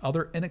mystery with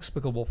other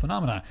inexplicable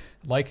phenomena,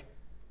 like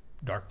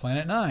Dark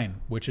Planet 9,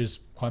 which is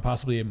quite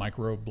possibly a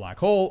micro black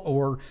hole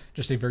or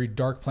just a very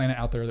dark planet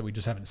out there that we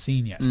just haven't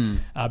seen yet.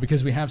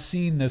 Because we have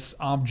seen this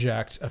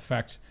object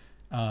affect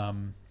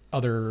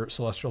other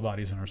celestial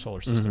bodies in our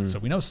solar system. So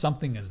we know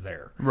something is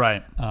there.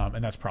 Right.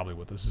 And that's probably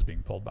what this is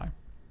being pulled by.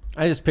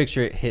 I just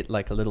picture it hit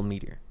like a little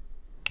meteor.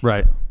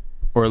 Right.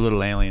 Or a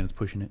little alien is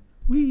pushing it.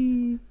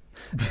 Whee!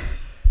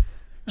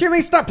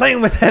 Jimmy, stop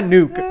playing with that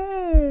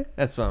nuke.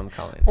 That's what I'm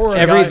calling it. Or a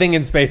everything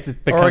in space is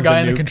becomes Or a guy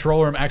in the nuke.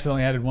 control room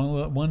accidentally added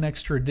one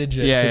extra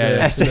digit Yeah, to yeah, the,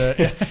 yeah.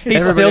 to the He Everybody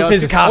spilled else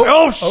his is- coffee.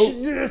 oh, Oh,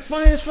 shit. It's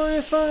fine, it's fine,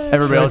 it's fine.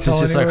 Everybody else is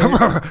Should I just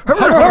tell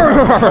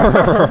like,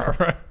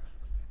 anybody?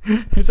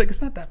 He's like,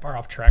 it's not that far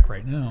off track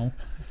right now.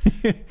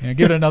 Yeah,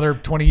 give it another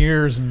 20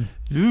 years and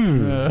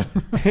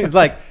He's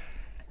like,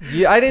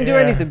 I didn't do Yeah.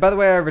 anything. By the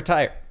way, I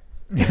retired.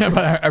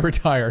 I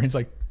retire. He's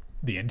like,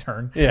 the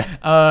intern.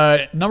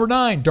 Yeah. Number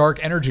 9, dark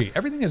energy.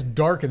 Everything is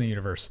dark in the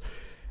universe.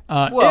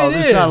 well, it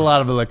there's not a is.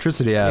 lot of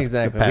electricity out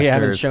Exactly. past We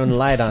haven't Earth. shown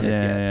light on it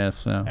Yeah, yet. yeah.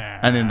 So,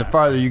 and then the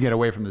farther you get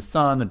away from the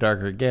sun, the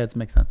darker it gets.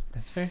 Makes sense.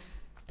 That's fair.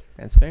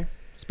 That's fair.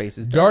 Space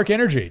is dark. Dark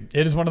energy.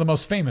 It is one of the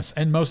most famous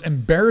and most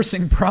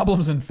embarrassing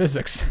problems in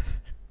physics.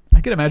 I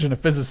can imagine a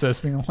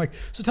physicist being like,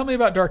 "So tell me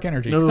about dark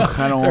energy." Ugh,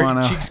 I don't Their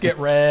wanna. cheeks get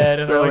red,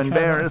 and So they're like,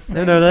 embarrassing.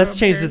 No, let's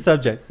change the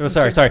subject. Oh,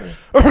 sorry.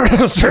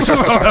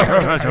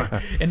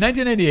 In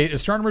 1988,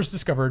 astronomers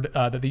discovered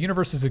that the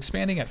universe is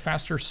expanding at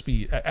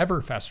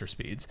ever faster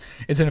speeds.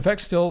 It's in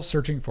effect still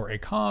searching for a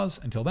cause.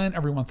 Until then,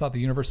 everyone thought the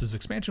universe's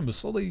expansion was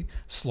slowly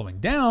slowing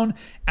down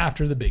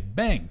after the Big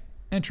Bang.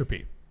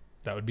 Entropy.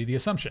 That would be the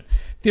assumption.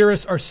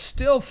 Theorists are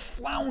still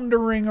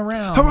floundering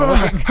around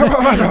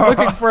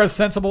looking for a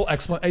sensible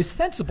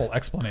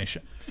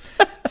explanation.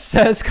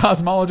 Says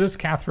cosmologist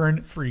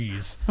Catherine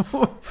Fries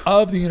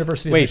of the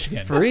University of Wait,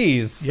 Michigan.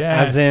 freeze.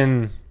 Yes. As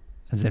in,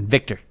 As in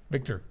Victor.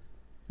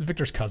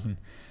 Victor's cousin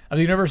of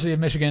the University of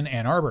Michigan,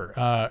 Ann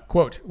Arbor.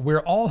 Quote, we're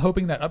all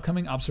hoping that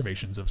upcoming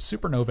observations of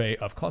supernovae,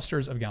 of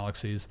clusters of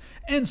galaxies,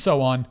 and so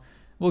on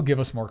will give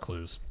us more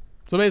clues.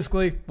 So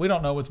basically, we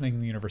don't know what's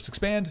making the universe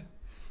expand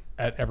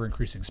at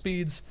ever-increasing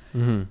speeds.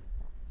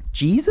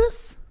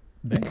 Jesus?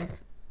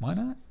 Why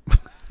not?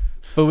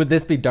 but would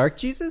this be dark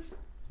Jesus?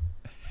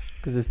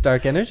 Because it's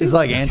dark energy? It's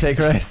like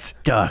Antichrist.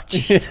 Dark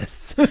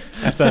Jesus.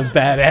 That sounds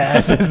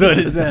badass. That's what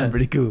it That's sounds.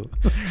 pretty cool.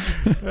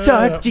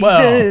 Dark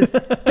well, Jesus.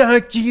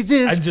 Dark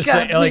Jesus. I'm just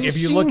got saying, like, if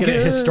you look at it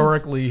machine guns.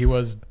 historically, he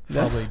was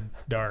probably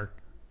dark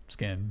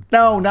skinned.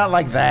 No, not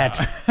like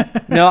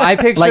that. No, I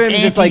picture Like him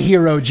just like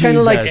anti-hero kind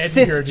of like Jesus. Sith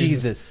Anti-hero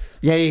Jesus.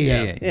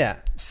 Yeah. Yeah.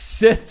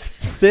 Sith.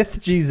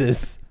 Sith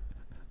Jesus.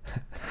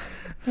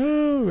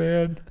 Oh,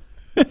 man.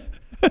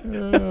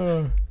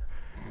 Oh.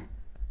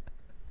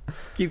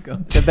 Keep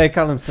going. So they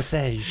call him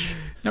sausage.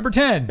 Number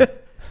 10,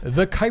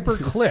 the Kuiper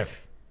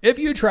Cliff. If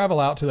you travel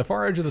out to the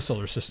far edge of the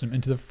solar system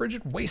into the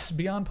frigid wastes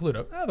beyond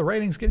Pluto, the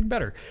rating's getting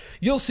better.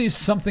 You'll see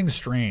something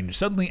strange.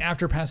 Suddenly,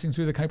 after passing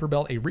through the Kuiper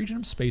Belt, a region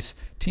of space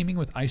teeming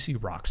with icy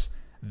rocks.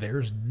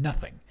 There's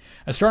nothing.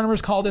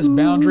 Astronomers call this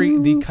boundary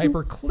the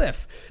Kuiper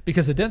Cliff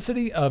because the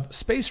density of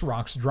space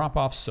rocks drop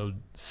off so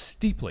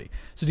steeply.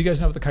 So do you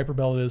guys know what the Kuiper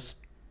Belt is?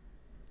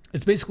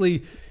 It's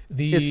basically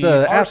the... It's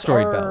the our-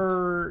 asteroid our-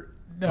 belt.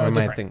 No, Or am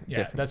I different. thinking Yeah,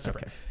 different? that's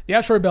different. Okay. The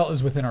asteroid belt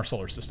is within our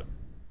solar system.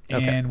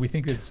 Okay. And we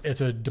think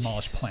it's a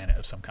demolished planet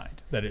of some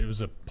kind. That it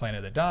was a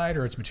planet that died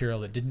or it's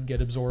material that didn't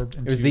get absorbed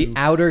into... It was the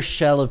outer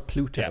shell of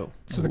Pluto.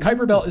 Yeah. So the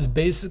Kuiper Belt is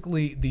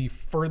basically the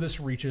furthest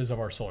reaches of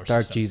our solar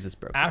Dark system. Jesus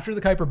broke. After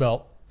the Kuiper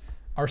Belt,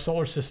 our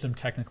solar system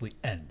technically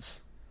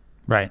ends.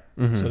 Right.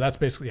 So that's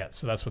basically,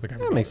 so that's what the Kuiper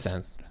Belt That makes is.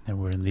 sense. And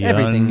we're in the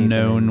Everything needs an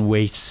unknown end.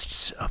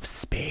 wastes of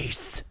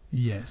space.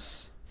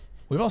 Yes.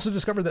 We've also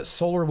discovered that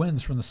solar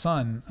winds from the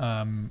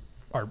sun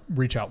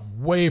reach out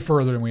way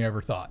further than we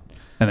ever thought.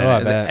 And then Oh, I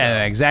at bet.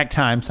 the exact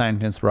time,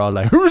 scientists were all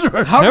like,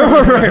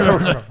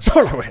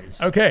 Solar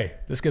winds. Okay,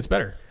 this gets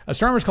better.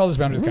 Astronomers call this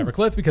boundary the Kuiper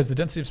Cliff because the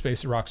density of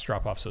space rocks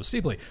drop off so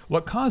steeply.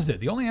 What caused it?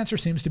 The only answer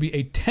seems to be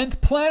a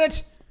 10th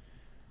planet.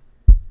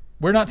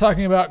 We're not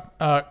talking about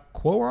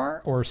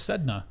Quorar or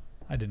Sedna.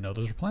 I didn't know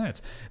those were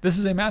planets. This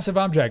is a massive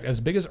object as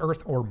big as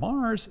Earth or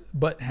Mars,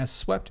 but has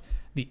swept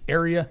the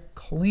area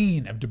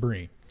clean of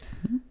debris.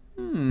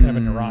 Kind of a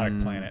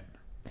neurotic planet.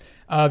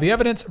 The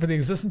evidence for the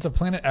existence of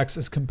Planet X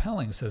is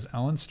compelling, says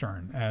Alan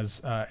Stern,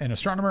 as an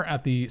astronomer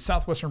at the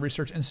Southwestern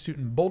Research Institute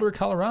in Boulder,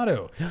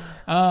 Colorado.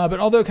 But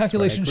although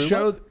calculations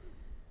show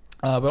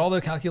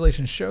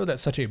that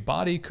such a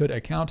body could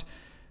account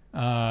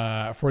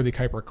for the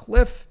Kuiper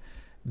Cliff,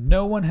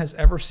 no one has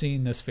ever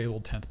seen this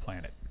fabled 10th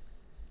planet.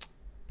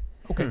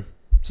 Okay.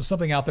 So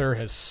something out there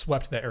has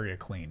swept that area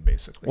clean,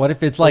 basically. What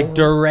if it's like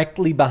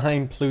directly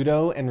behind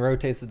Pluto and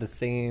rotates at the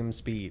same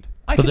speed?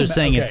 But they're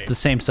saying it's the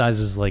same size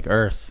as like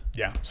Earth.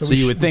 Yeah. So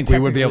you would think we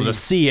would be able to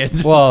see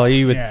it. Well,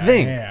 you would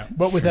think. Yeah.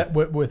 But with that,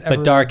 with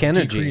ever dark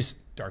energy.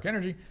 Dark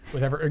energy,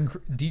 with ever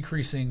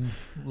decreasing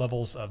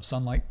levels of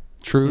sunlight,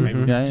 True. maybe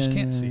we just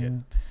can't see it.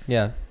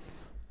 Yeah.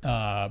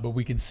 But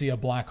we can see a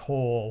black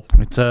hole.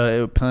 It's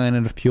a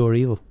planet of pure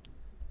evil.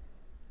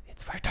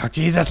 It's where Dark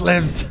Jesus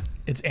lives.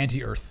 It's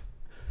anti-Earth.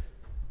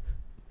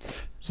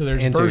 So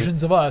there's Anti-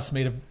 versions of us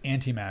made of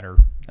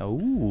antimatter.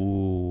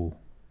 Oh.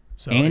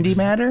 So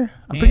antimatter?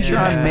 I'm pretty sure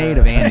I'm made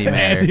of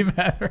antimatter.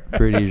 antimatter.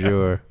 Pretty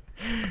sure.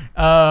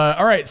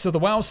 All right. So the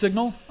WoW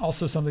signal,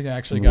 also something that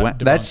actually got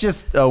debunked. That's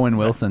just Owen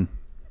Wilson.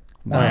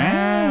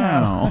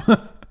 Wow.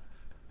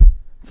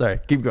 Sorry,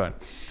 keep going.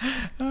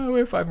 Oh, we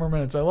have 5 more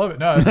minutes. I love it.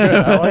 No, it's good.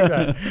 I like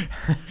that.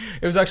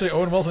 It was actually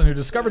Owen Wilson who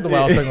discovered the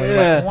WoW signal. He was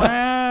like,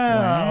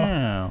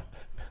 wow.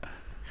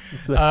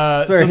 That's so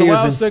where the he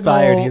WoW was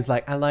inspired. signal- He was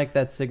like, I like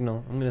that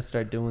signal. I'm going to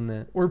start doing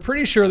that. We're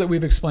pretty sure that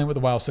we've explained what the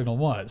WoW signal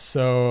was.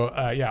 So,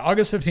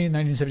 August 15,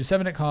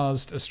 1977, it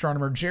caused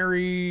astronomer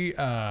Jerry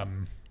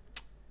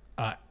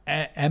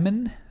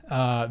Emin,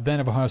 then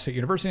of Ohio State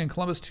University in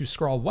Columbus, to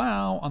scrawl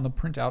WoW on the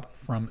printout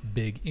from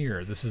Big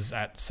Ear. This is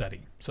at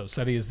SETI. So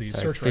SETI is the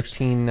search for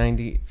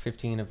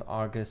 15 of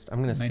August.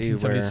 I'm going to see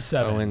where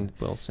 1977. Owen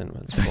Wilson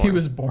was So born. he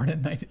was born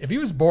in if he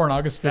was born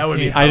August 15th. would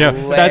be I know.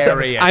 That's,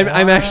 hilarious.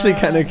 I'm actually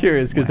kind of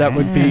curious because that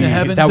would be The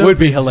heavens that would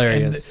be opened,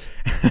 hilarious.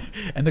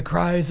 and the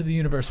cries of the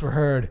universe were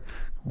heard.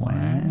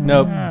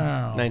 Nope.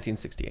 Wow.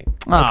 1968.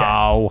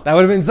 Oh. That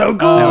would have been so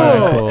cool.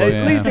 That would've been cool, At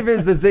yeah. least if it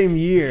was the same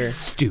year.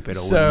 Stupid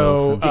Owen So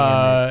Wilson.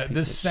 Damn it, piece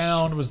this of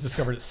sound was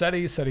discovered at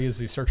SETI. SETI is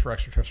the Search for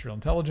Extraterrestrial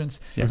Intelligence.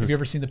 Yes. Have you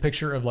ever seen the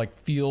picture of like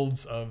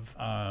fields of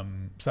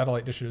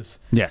satellite dishes?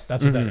 Yes.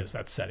 That's what that is.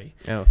 That's SETI.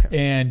 Oh, okay.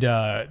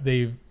 And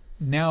they've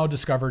now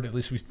discovered, at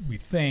least we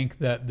think,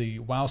 that the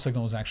WoW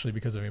signal was actually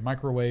because of a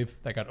microwave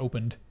that got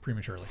opened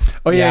prematurely.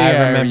 Oh, Yeah, I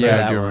yeah, remember yeah,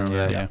 that I do one, remember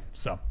yeah. that, yeah.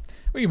 So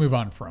we can move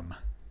on from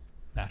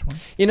that one.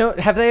 You know,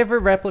 have they ever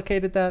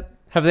replicated that?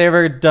 Have they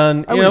ever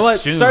done? I You would know what?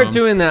 assume. Start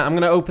doing that. I'm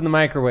going to open the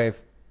microwave.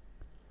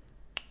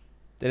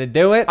 Did it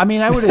do it? I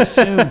mean, I would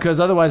assume, because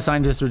otherwise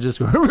scientists would just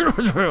go, what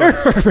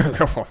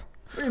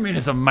do you mean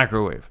it's a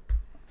microwave?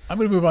 I'm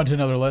going to move on to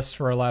another list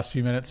for our last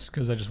few minutes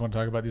because I just want to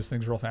talk about these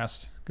things real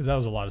fast because that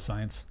was a lot of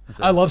science.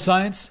 I love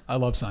science.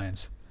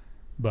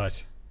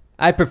 But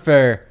I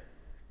prefer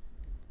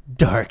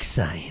dark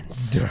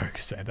science. dark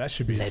science, that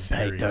should be a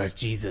series.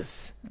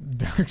 Jesus.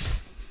 Dark.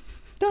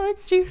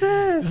 Dark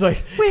Jesus. It's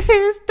like with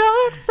his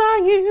dark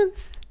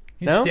science.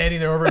 he's No? standing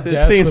there over a It's his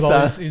desk theme with all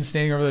song. these, he's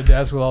standing over the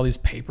desk with all these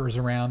papers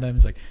around him.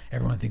 He's like,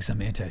 everyone thinks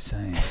I'm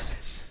anti-science.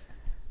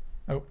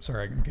 Oh,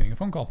 sorry, I'm getting a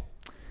phone call.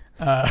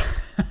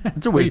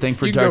 It's a weird thing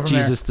for you can go Dark from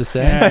there. Jesus to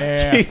say.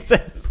 Yeah.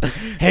 Jesus.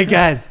 Hey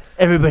guys,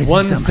 Everybody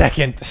one thinks I'm,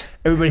 second.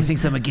 everybody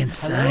thinks I'm against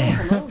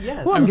science. Hello?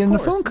 Yes. Well, I'm of getting a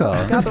course. phone call.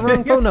 I got the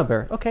wrong phone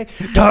number. Okay.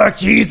 Dark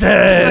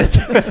Jesus.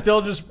 He's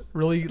still just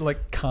really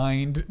like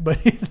kind, but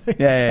he's like,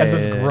 Yeah, has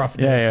this yeah, yeah.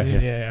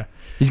 gruffness. Yeah.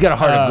 He's got a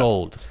heart of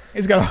gold.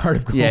 He's got a heart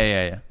of gold.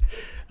 Yeah.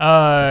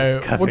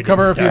 We'll covered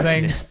cover in a few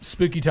darkness. things.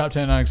 Spooky top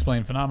 10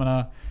 unexplained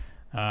phenomena.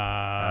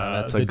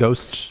 That's the, a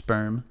ghost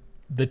sperm.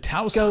 the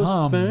Taos Ghost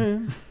hum.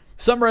 sperm.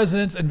 Some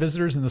residents and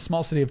visitors in the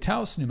small city of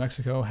Taos, New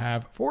Mexico,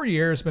 have for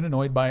years been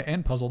annoyed by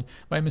and puzzled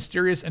by a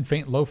mysterious and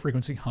faint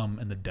low-frequency hum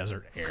in the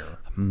desert air.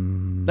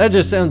 That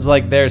just sounds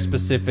like their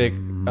specific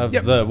of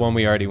Yep. the one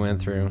we already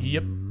went through.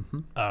 Yep.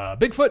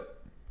 Bigfoot.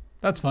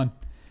 That's fun.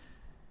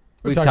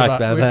 We've talked about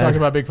We've that. talked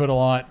about Bigfoot a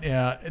lot.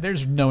 Yeah.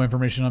 There's no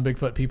information on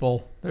Bigfoot,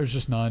 people. There's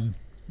just none.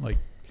 Like,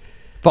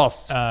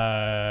 False.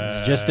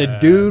 It's just a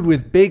dude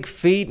with big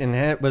feet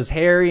and was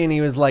hairy, and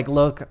he was like,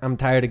 "Look, I'm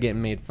tired of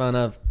getting made fun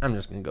of. I'm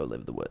just gonna go live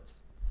in the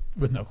woods."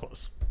 with no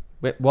clothes.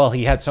 Well,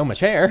 he had so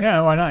much hair.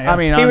 Yeah, why not? Yeah. I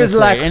mean, He was honestly,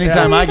 like,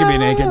 anytime I can be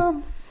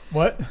naked.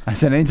 what? I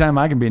said, anytime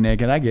I can be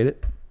naked, I get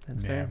it.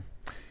 That's Yeah. fair.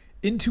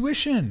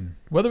 Intuition,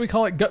 whether we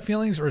call it gut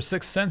feelings or a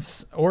sixth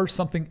sense or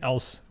something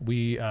else,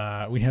 we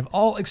have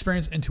all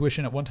experienced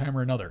intuition at one time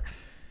or another.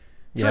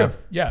 Yeah. True.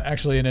 Yeah,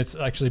 actually, and it's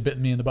actually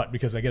bitten me in the butt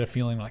because I get a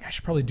feeling like I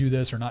should probably do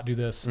this or not do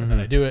this, and then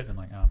I do it, and I'm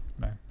like, oh,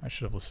 man, I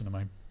should have listened to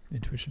my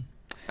intuition.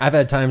 I've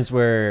had times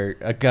where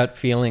a gut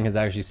feeling has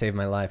actually saved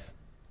my life.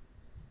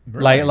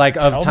 Really? Like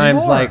Tell of me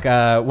times more. like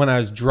when I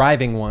was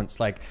driving once,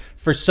 like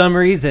for some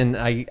reason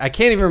I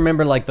can't even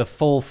remember like the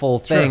full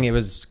thing. Sure. It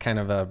was kind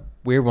of a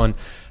weird one,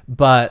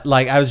 but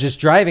like I was just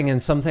driving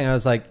and something I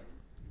was like,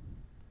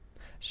 I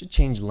should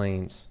change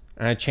lanes,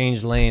 and I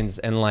changed lanes,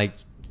 and like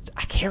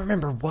I can't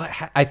remember what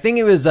I think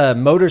it was a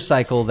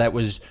motorcycle that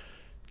was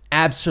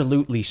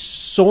absolutely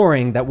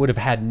soaring that would have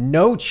had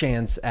no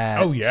chance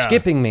at Oh, yeah.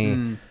 skipping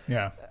me.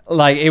 Yeah.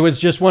 Like it was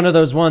just one of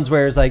those ones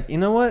where it's like, you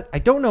know what? I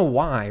don't know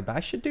why, but I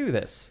should do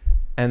this.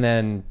 And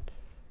then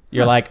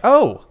you're like,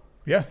 oh,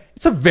 Yeah.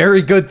 it's a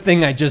very good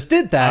thing I just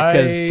did that I-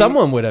 because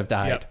someone would have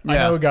died. Yep. I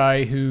know a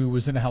guy who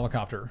was in a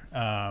helicopter,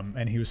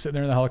 and he was sitting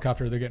there in the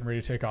helicopter. They're getting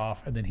ready to take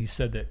off, and then he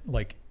said that,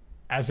 like,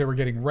 as they were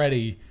getting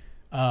ready,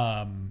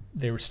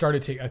 they were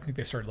started to. I think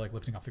they started like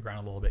lifting off the ground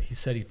a little bit. He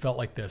said he felt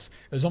like this.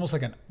 It was almost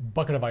like a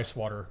bucket of ice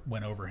water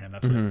went over him.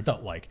 That's what it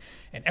felt like,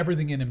 and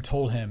everything in him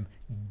told him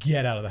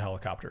get out of the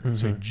helicopter.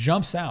 So he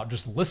jumps out,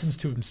 just listens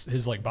to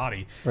his like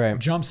body, Right.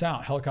 jumps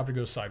out. Helicopter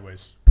goes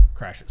sideways,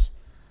 crashes.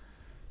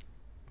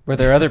 Were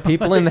there other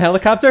people in the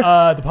helicopter?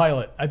 The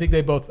pilot. I think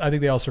they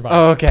all survived.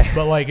 Oh, okay.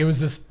 But like it was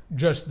this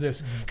gut.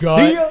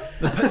 See ya.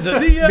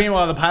 See ya.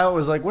 Meanwhile, the pilot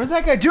was like, "What does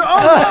that guy do?"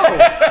 Oh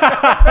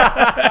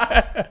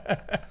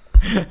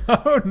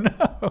Oh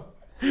no.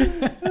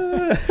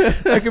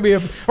 That could be a.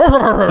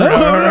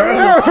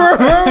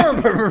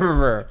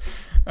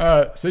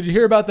 So did you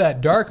hear about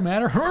that dark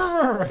matter?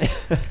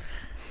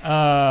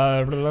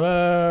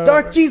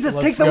 Dark Jesus,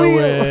 let's take the go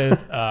wheel.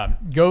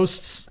 With,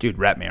 ghosts Dude,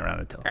 wrap me around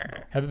a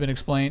telephone. haven't been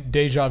explained.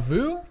 Deja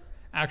vu.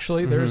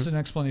 Actually, there's an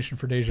explanation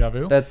for deja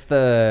vu. That's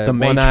the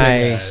one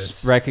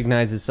Matrix. eye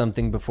recognizes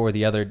something before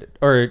the other,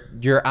 or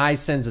your eye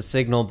sends a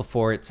signal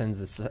before it sends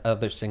this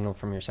other signal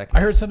from your second.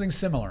 I heard something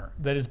similar.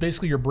 That is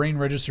basically your brain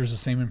registers the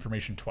same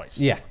information twice.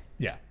 Yeah,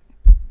 Yeah.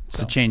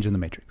 It's a change in the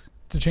Matrix.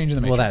 It's a change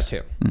in the well, matrix.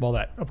 that too. Well,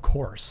 that of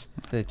course.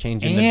 The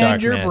change in the And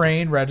dark your matter.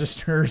 brain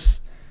registers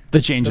The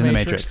change the in the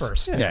Matrix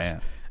Matrix. first. Yeah,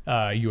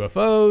 yeah.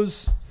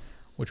 UFOs,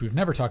 which we've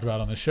never talked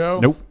about on the show.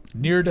 Nope.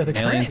 Near-death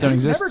experiences. don't We've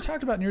exist. never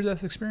talked about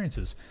near-death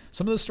experiences.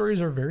 Some of those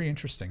stories are very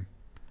interesting.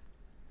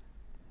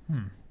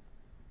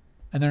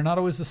 And they're not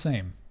always the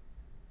same.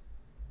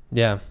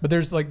 Yeah, But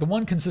there's like the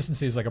one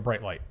consistency is like a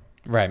bright light.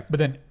 right. But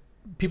then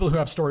people who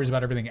have stories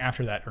about everything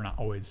after that are not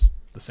always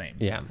the same.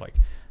 Yeah. Like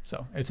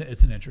so it's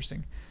an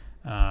interesting.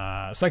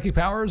 Psychic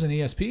powers and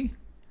ESP.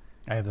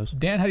 I have those.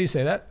 Dan, how do you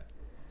say that?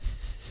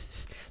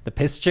 The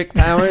piss chick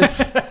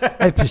powers. I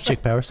have piss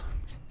chick powers.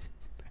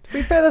 To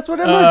be fair, that's what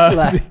it looks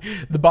like.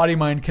 The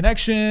body-mind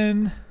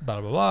connection.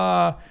 Blah blah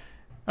blah.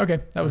 Okay,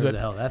 that was Whatever it. the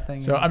hell that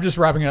thing So is. I'm just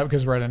wrapping it up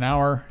because we're at an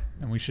hour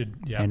and we should.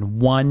 Yeah.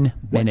 And 1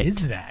 What minute.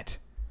 is that?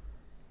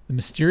 The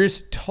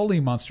mysterious Tully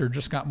monster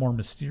just got more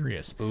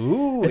mysterious.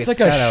 Ooh, It's like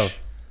got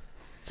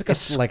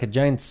It's like a a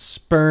giant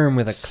sperm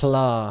with a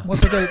claw.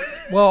 What's like a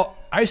well?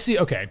 I see.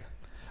 Okay,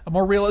 a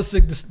more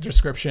realistic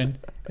description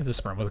is a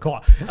sperm with a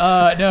claw.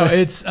 No,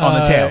 it's On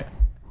the tail. In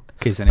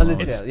case anyone On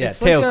the wants. tail. Yeah, it's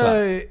tail like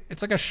claw.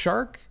 it's like a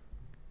shark,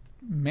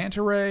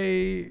 manta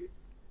ray.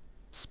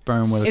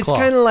 Sperm with a It's claw.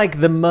 kind of like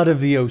the mud of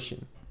the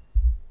ocean.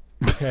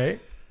 Okay,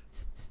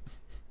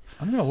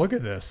 I'm gonna look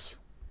at this.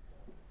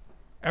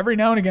 Every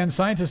now and again,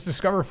 scientists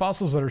discover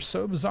fossils that are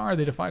so bizarre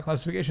they defy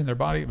classification. Their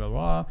body, blah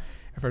blah.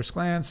 At first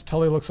glance,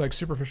 Tully looks like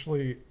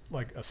superficially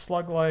like a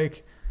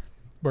slug-like,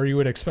 where you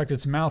would expect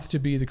its mouth to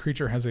be. The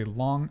creature has a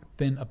long,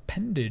 thin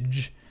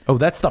appendage. Oh,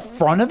 that's the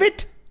front of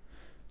it?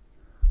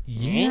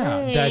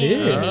 Yeah, that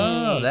is.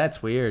 Oh,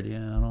 that's weird. Yeah,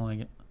 I don't like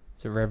it.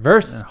 It's a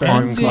reverse sperm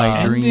haunts claw. my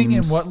Ending in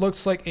dreams. what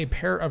looks like a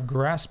pair of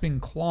grasping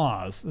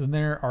claws. Then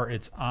there are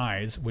its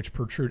eyes, which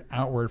protrude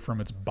outward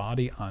from its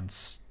body on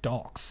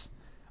stalks.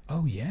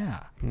 Oh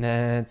yeah,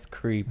 That's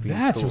creepy.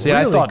 That's cool. See,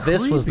 I really thought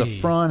this was the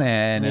creepy. front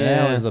end and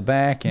Yeah. that was the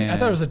back end. I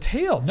thought it was a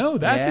tail. No,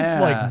 that's its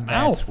Yeah, like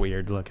mouth. That's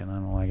weird looking. I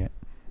don't like it.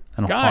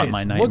 I don't Guys,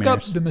 haunt my look up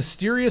nightmares. the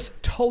mysterious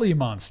Tully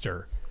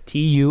monster.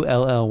 Tully.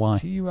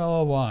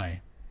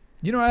 Tully.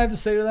 You know what I have to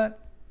say to that?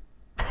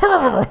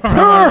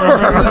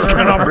 This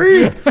cannot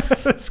be.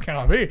 This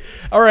cannot be.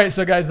 All right,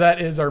 so guys,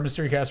 that is our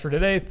mystery cast for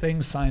today.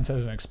 Things science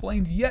hasn't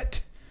explained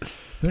yet.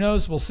 Who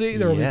knows? We'll see.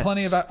 There will be Yet.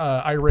 plenty of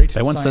irate.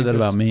 They once said that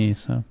scientists. about me,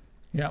 so.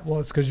 Yeah, well,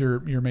 it's because you're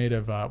made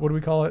of what do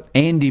we call it?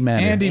 Andy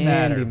Matter.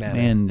 Antimatter.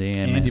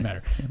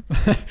 Antimatter.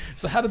 Antimatter.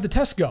 So how did the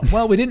test go?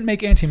 Well, we didn't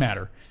make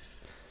antimatter.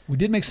 We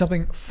did make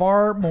something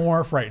far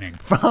more frightening.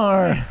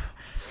 Far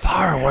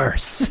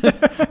worse. You're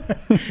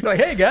like,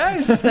 hey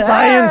guys,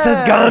 Science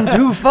has gone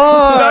too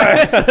far.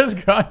 science has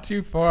gone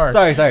too far.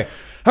 Sorry. So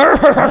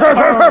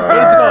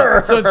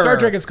in Star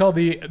Trek, it's called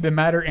the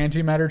matter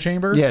antimatter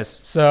chamber.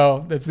 Yes.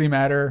 So that's the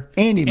matter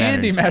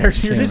Antimatter antimatter chamber.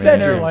 chamber. Just sitting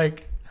there Bedroom.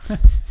 like.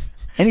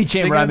 Any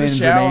Singing chamber I'm in in the is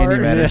an shower. Andy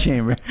Matter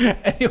chamber.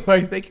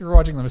 Anyway, thank you for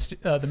watching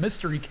the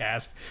mystery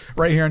cast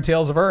right here on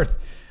Tales of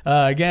Earth.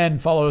 Again,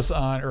 follow us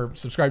on or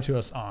subscribe to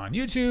us on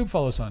YouTube.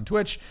 Follow us on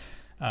Twitch.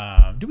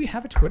 Do we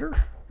have a Twitter?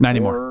 Not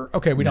anymore.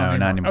 Okay, we don't No,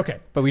 not anymore. anymore. Okay.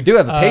 But we do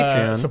have a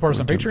Patreon. Support us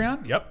on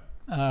Patreon. Yep.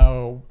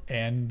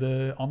 And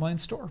the online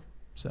store.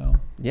 So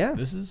Yeah.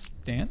 this is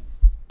Dan.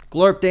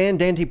 Glorp Dan,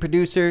 Dante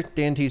producer,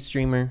 Dante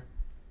streamer,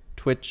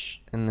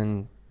 Twitch, and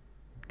then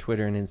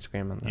Twitter and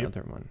Instagram on the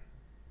other one.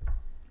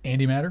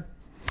 Andy Matter.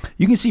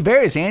 You can see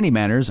various Andy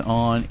Matters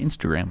on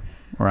Instagram,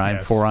 where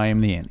Yes. I am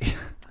the Andy.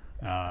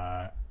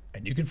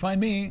 And you can find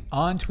me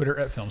on Twitter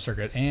at Film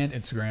Circuit and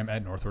Instagram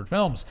at Northward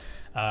Films.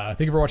 Thank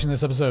you for watching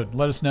this episode.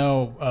 Let us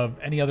know of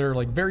any other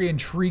like very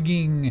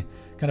intriguing,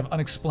 kind of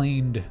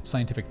unexplained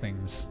scientific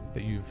things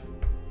that you've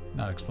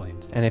not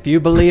explained. And if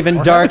you believe in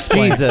Or Dark have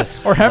explained.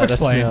 Jesus, Or have let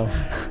us explained. know.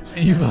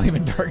 And you believe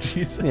in Dark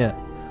Jesus. Yeah.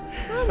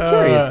 I'm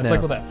curious It's now.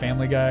 like with that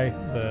Family Guy,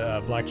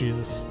 the Black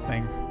Jesus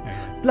thing.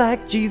 Anyway.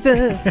 Black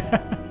Jesus.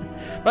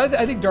 But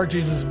I think Dark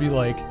Jesus would be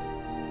like,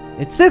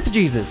 It's Sith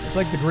Jesus. it's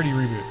like the Gritty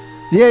reboot.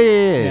 Yeah.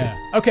 Yeah.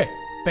 Okay.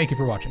 Thank you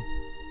for watching.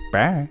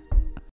 Bye.